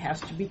law it has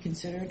to be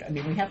considered? I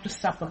mean, we have to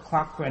stop the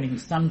clock running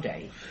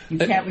someday. You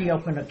can't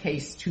reopen a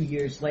case 2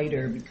 years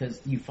later because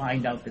you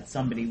find out that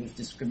somebody was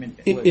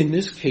discriminated. In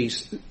this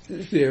case,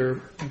 they're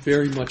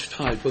very much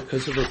tied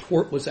because the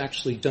report was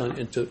actually done,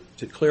 and to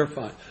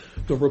clarify,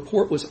 the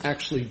report was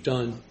actually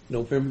done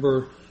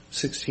November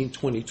 16,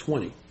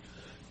 2020.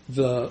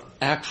 Those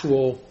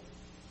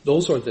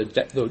are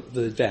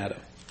the data.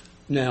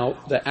 Now,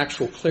 the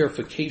actual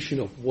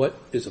clarification of what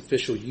is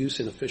official use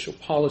and official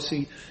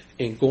policy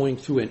and going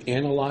through and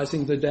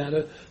analyzing the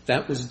data,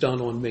 that was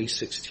done on May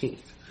 16th.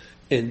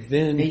 And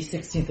then May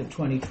 16th of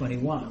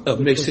 2021.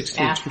 May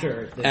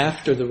 16th.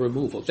 After the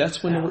removal.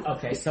 That's when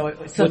okay, so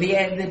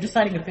the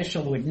deciding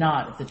official would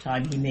not, at the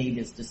time he made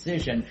his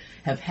decision,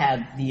 have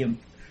had the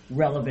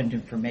relevant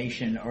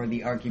information or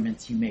the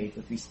arguments you made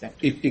with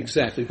respect to it.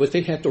 Exactly, but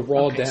they had the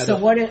raw data. So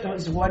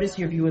what is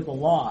your view of the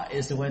law?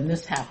 Is that when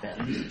this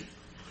happened,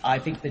 I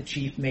think the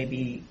chief may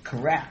be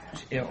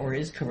correct, or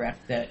is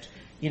correct, that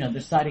the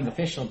deciding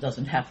official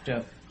doesn't have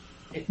to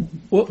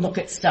look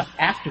at stuff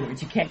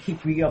afterwards. You can't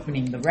keep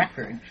reopening the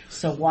record.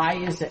 So why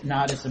is it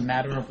not, as a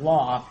matter of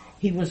law,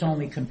 he was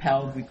only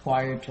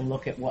required to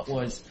look at what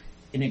was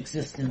in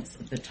existence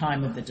at the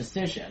time of the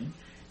decision,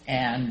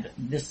 and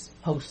this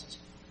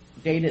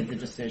post-dated the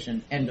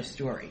decision, end of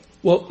story?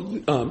 Well,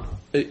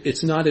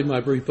 it's not in my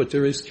brief, but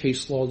there is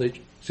case law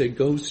that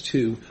goes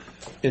to,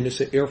 and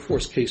it's an Air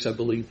Force case, I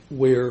believe,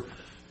 where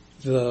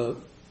the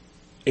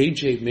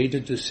AJ made a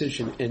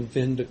decision and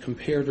then the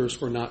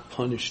comparators were not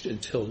punished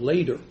until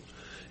later.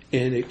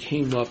 And it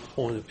came up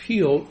on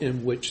appeal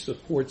in which the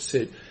court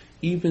said,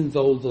 even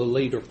though the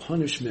later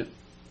punishment,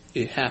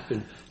 it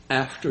happened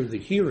after the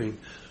hearing,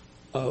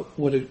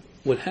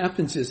 what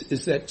happens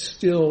is that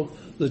still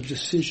the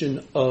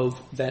decision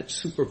of that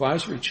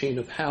supervisory chain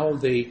of how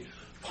they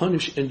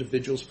punish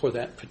individuals for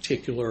that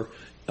particular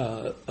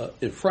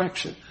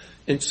infraction.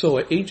 And so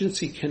an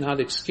agency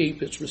cannot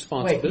escape its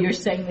responsibility. Wait, you're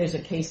saying there's a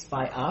case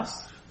by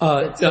us?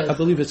 I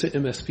believe it's an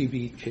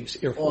MSPB case,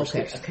 Air Force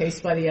case. A case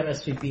by the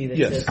MSPB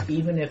that says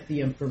even if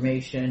the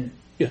information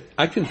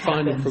I can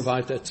find and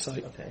provide that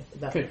site.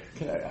 Okay.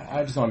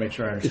 I just want to make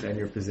sure I understand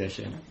your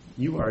position.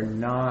 You are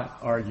not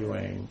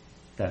arguing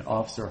that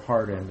Officer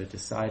Hardin, the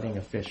deciding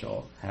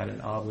official, had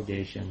an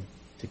obligation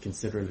to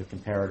consider the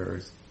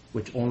comparators,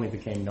 which only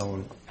became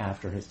known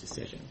after his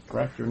decision,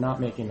 correct? You're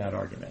not making that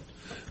argument.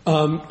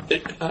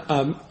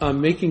 I'm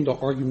making the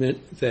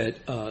argument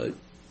that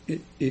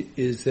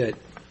is that,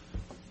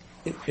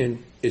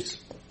 and it's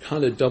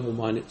kind of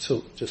double-minded,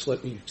 so just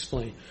let me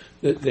explain.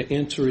 The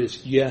answer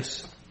is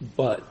yes,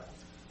 but...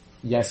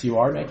 Yes, you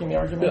are making the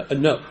argument?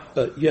 No,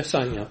 yes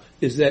I am,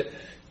 is that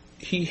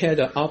he had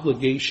an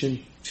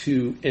obligation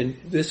to, and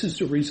this is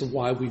the reason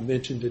why we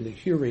mentioned in the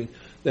hearing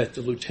that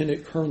the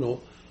lieutenant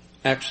colonel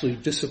actually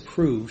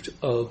disapproved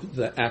of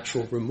the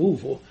actual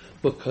removal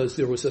because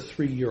there was a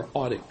 3-year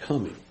audit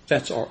coming.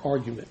 That's our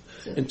argument.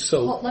 And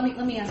so... Well,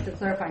 let me ask a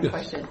clarifying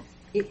question.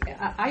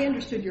 I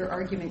understood your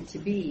argument to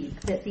be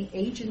that the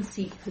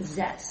agency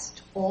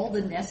possessed all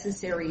the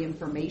necessary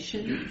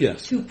information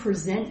to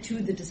present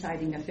to the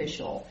deciding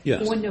official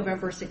on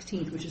November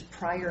 16th, which is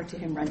prior to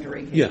him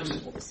rendering his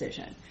removal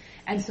decision.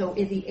 And so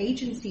if the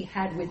agency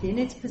had within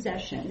its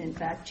possession, in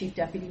fact, Chief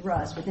Deputy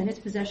Russ, within its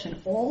possession,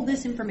 all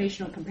this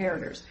information on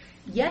comparators,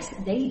 yes,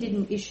 they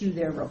didn't issue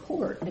their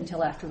report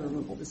until after the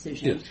removal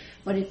decision,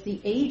 but it's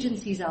the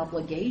agency's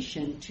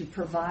obligation to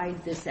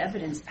provide this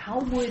evidence.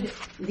 How would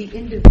the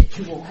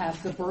individual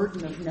have the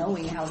burden of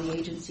knowing how the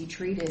agency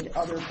treated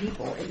other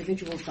people?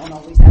 Individuals don't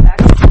always have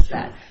access to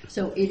that.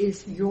 So it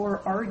is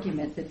your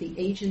argument that the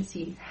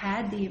agency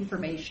had the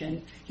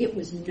information, it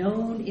was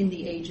known in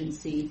the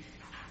agency,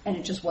 and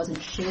it just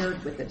wasn't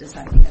shared with the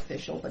deciding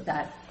official, but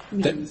that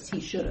means he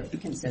should have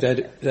considered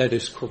it. That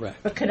is correct.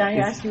 But could I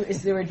ask you,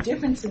 is there a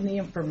difference in the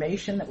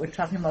information that we're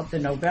talking about, the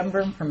November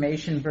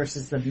information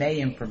versus the May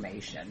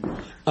information?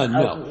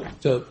 No.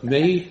 The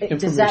May information...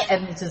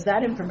 Does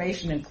that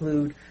information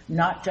include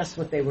not just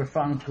what they were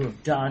found to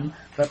have done,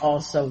 but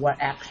also what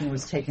action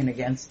was taken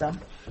against them?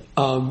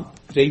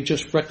 They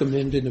just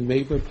recommended a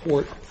May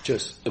report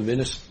just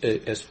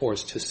as far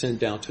as to send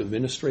down to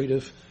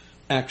administrative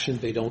action.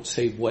 They don't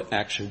say what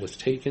action was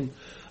taken.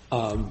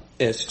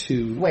 As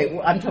to... Wait,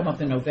 I'm talking about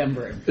the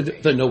November.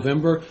 The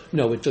November?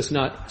 No, it does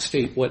not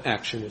state what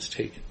action was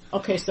taken.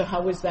 Okay, so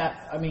how was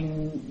that? I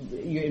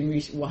mean,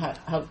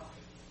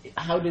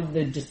 how did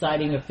the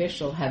deciding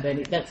official have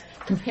any... That's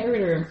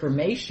comparator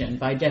information,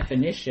 by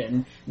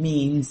definition,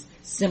 means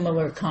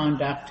similar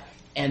conduct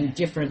and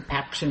different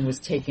action was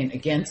taken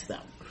against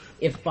them.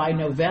 If by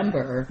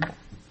November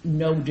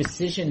no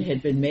decision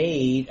had been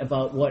made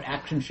about what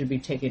action should be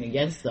taken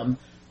against them,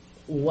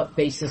 what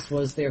basis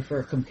was there for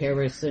a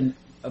comparison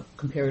of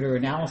comparator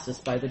analysis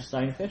by the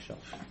deciding official?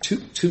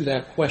 To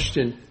that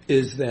question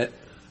is that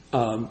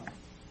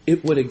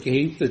it would have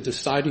gave the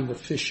deciding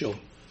official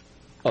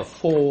a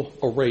full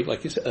array,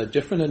 like you said, a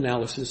different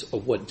analysis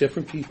of what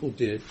different people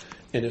did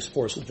and as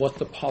far as what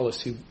the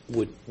policy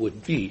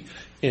would be.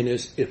 And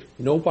as if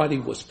nobody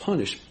was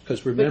punished,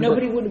 because remember... But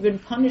nobody would have been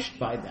punished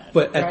by that,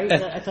 right?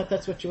 I thought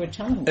that's what you were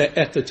telling me.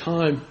 At the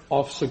time,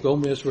 Officer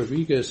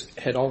Gomez-Rodriguez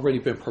had already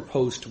been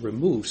proposed to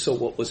remove, so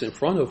what was in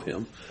front of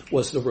him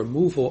was the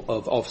removal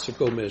of Officer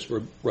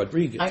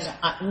Gomez-Rodriguez.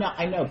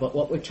 I know, but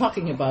what we're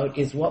talking about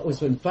is what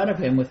was in front of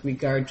him with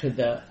regard to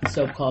the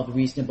so-called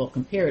reasonable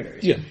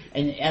comparators. Yeah.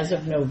 And as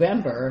of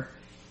November,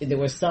 there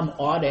was some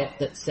audit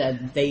that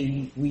said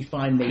we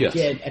find they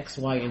did X,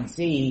 Y, and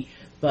Z,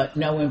 but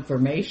no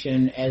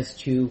information as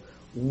to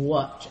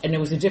what, and it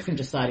was a different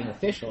deciding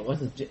official.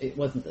 It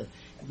wasn't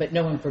but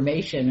no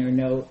information or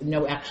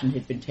no action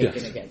had been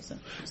taken against them.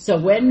 So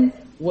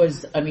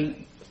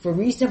for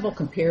reasonable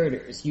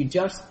comparators, you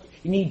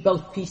need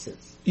both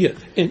pieces. Yeah.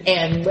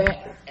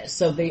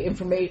 So the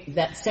information,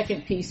 that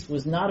second piece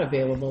was not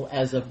available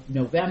as of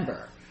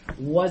November.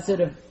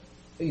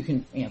 You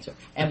can answer.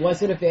 And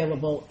was it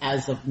available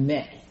as of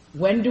May?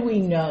 When do we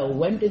know?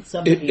 When did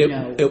somebody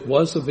know? It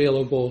was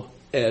available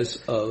as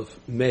of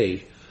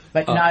May.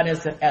 But not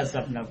as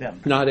of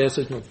November. Not as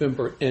of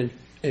November.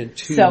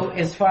 So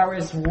as far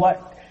as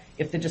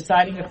if the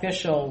deciding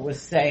official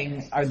was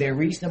saying, are there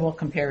reasonable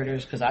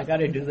comparators, because I got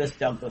to do this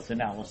Douglas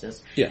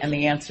analysis, and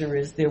the answer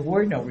is there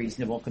were no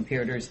reasonable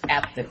comparators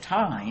at the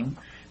time,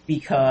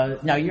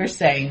 because now you're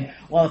saying,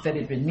 well, if it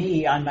had been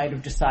me, I might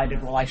have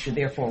decided, well, I should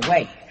therefore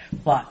wait,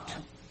 but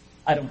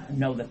I don't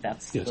know that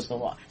that's what the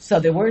law. So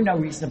there were no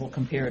reasonable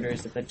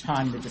comparators at the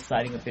time the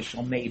deciding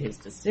official made his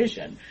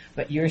decision,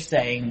 but you're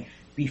saying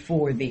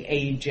before the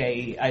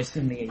AJ, I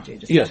assume the AJ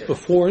decided.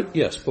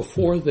 Yes,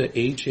 before the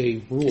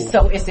AJ rule.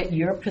 So is it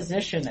your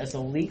position as a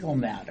legal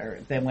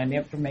matter that when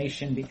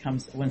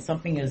when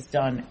something is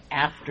done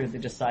after the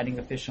deciding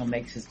official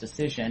makes his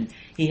decision,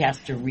 he has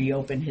to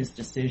reopen his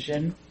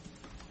decision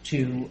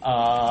to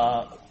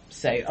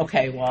say,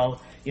 okay,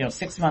 well,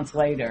 6 months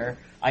later,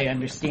 I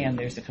understand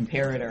there's a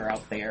comparator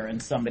out there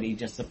and somebody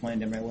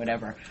disciplined him or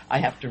whatever. I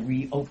have to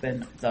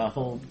reopen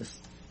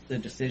the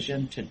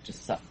decision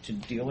to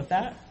deal with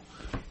that?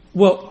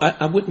 Well,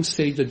 I wouldn't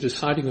say the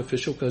deciding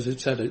official because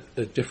it's at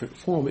a different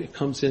form. It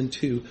comes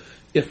into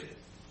and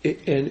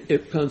it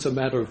becomes a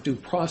matter of due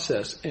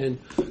process. And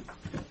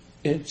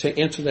to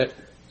answer that,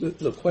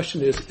 the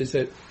question is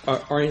that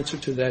our answer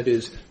to that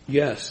is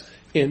yes.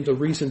 And the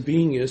reason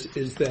being is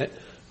that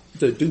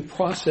the due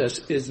process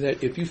is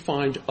that if you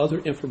find other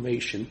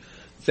information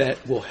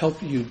that will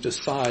help you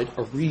decide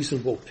a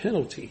reasonable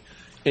penalty,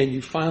 and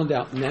you found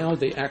out now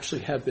they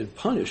actually have been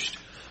punished.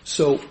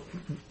 So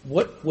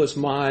what was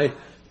my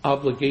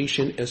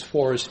obligation as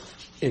far as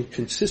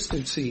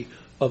inconsistency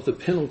of the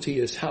penalty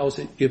is how is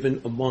it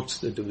given amongst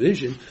the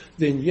division,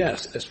 then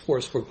yes, as far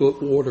as for good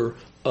order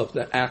of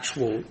the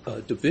actual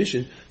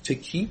division, to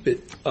keep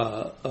it,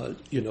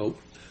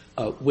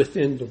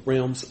 within the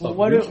realms of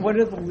what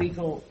are the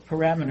legal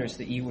parameters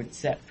that you would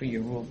set for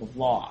your rule of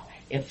law?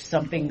 If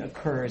something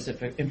occurs,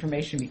 if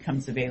information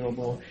becomes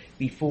available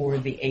before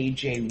the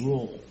AJ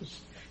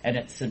rules and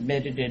it's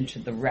submitted into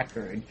the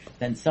record,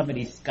 then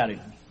somebody's got to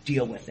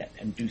deal with it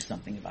and do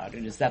something about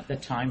it. Is that the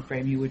time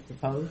frame you would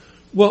propose?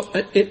 Well,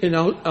 and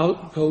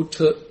I'll go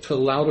to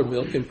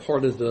Loudermill, and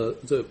part of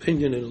the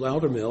opinion in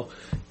Loudermill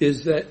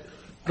is that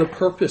the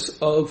purpose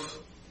of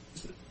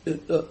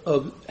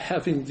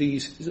having the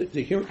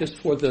hearing is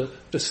for the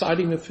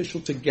deciding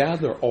official to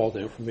gather all the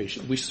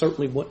information. We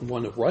certainly wouldn't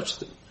want to rush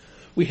them.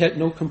 We had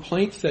no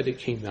complaints that it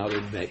came out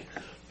in May,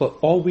 but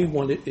all we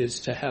wanted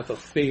is to have a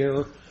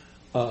fair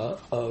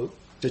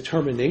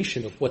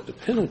determination of what the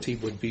penalty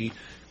would be,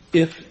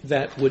 if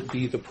that would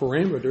be the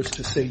parameters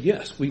to say,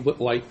 yes, we would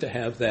like to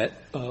have that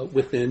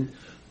within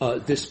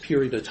this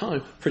period of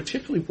time,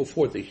 particularly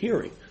before the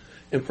hearing,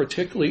 and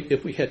particularly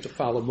if we had to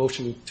file a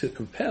motion to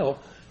compel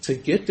to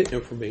get the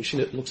information.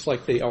 It looks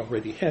like they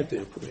already had the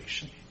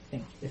information.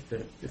 If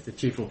the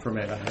Chief will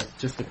permit, I have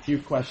just a few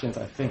questions.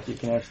 I think you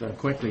can answer them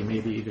quickly,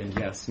 maybe even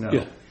yes, no.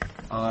 Yeah.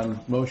 On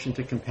motion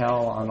to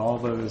compel, on all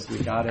those, we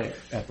got it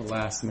at the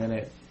last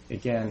minute.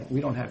 Again,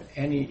 we don't have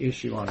any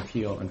issue on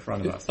appeal in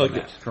front of us on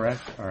that,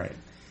 correct? All right.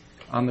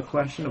 On the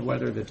question of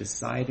whether the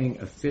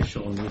deciding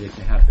official needed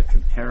to have the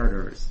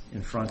comparators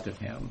in front of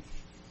him,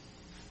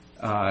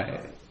 I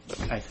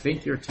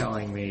think you're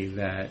telling me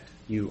that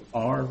you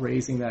are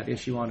raising that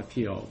issue on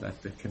appeal,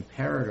 that the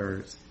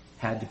comparators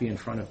had to be in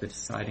front of the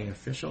deciding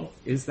official.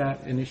 Is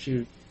that an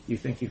issue you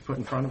think you've put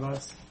in front of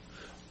us?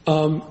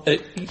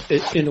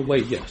 In a way,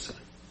 yes.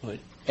 Right.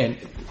 And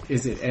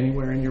is it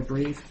anywhere in your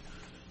brief?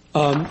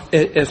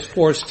 As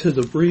far as to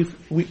the brief,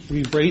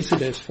 we raised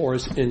it as far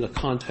as in the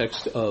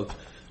context of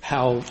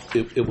how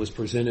it was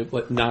presented,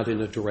 but not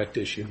in a direct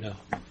issue, no.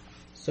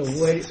 So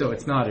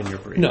it's not in your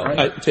brief, no,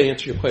 right? To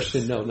answer your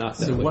question, no, not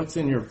that way. So what's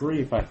in your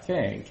brief, I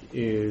think,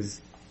 is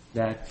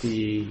that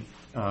the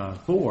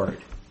board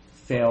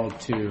failed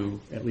to,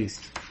 at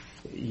least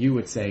you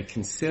would say,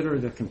 consider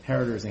the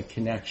comparators in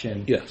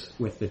connection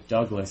with the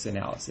Douglas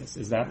analysis.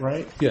 Is that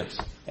right? Yes.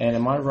 And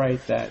am I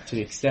right that to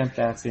the extent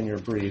that's in your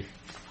brief,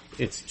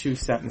 it's 2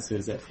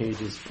 sentences at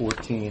pages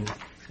 14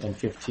 and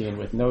 15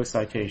 with no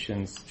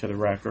citations to the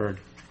record,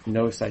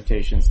 no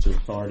citations to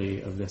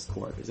authority of this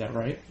court. Is that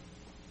right?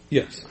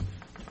 Yes.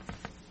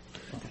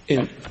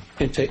 And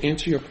to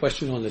answer your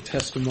question on the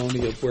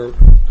testimony of where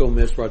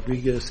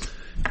Gomez-Rodriguez,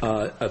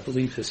 I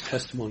believe his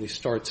testimony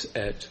starts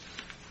at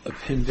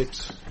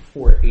Appendix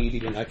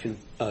 480, and I can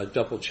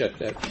double-check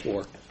that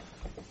for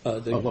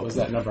what was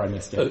that number I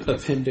missed?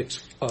 Appendix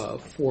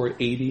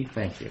 480.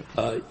 Thank you.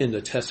 In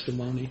the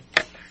testimony.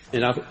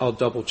 And I'll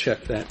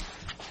double-check that.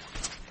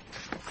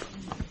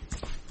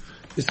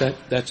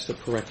 That's the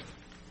correct?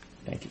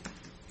 Thank you.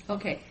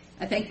 Okay.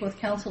 I thank both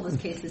counsel. This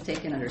case is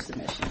taken under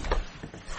submission.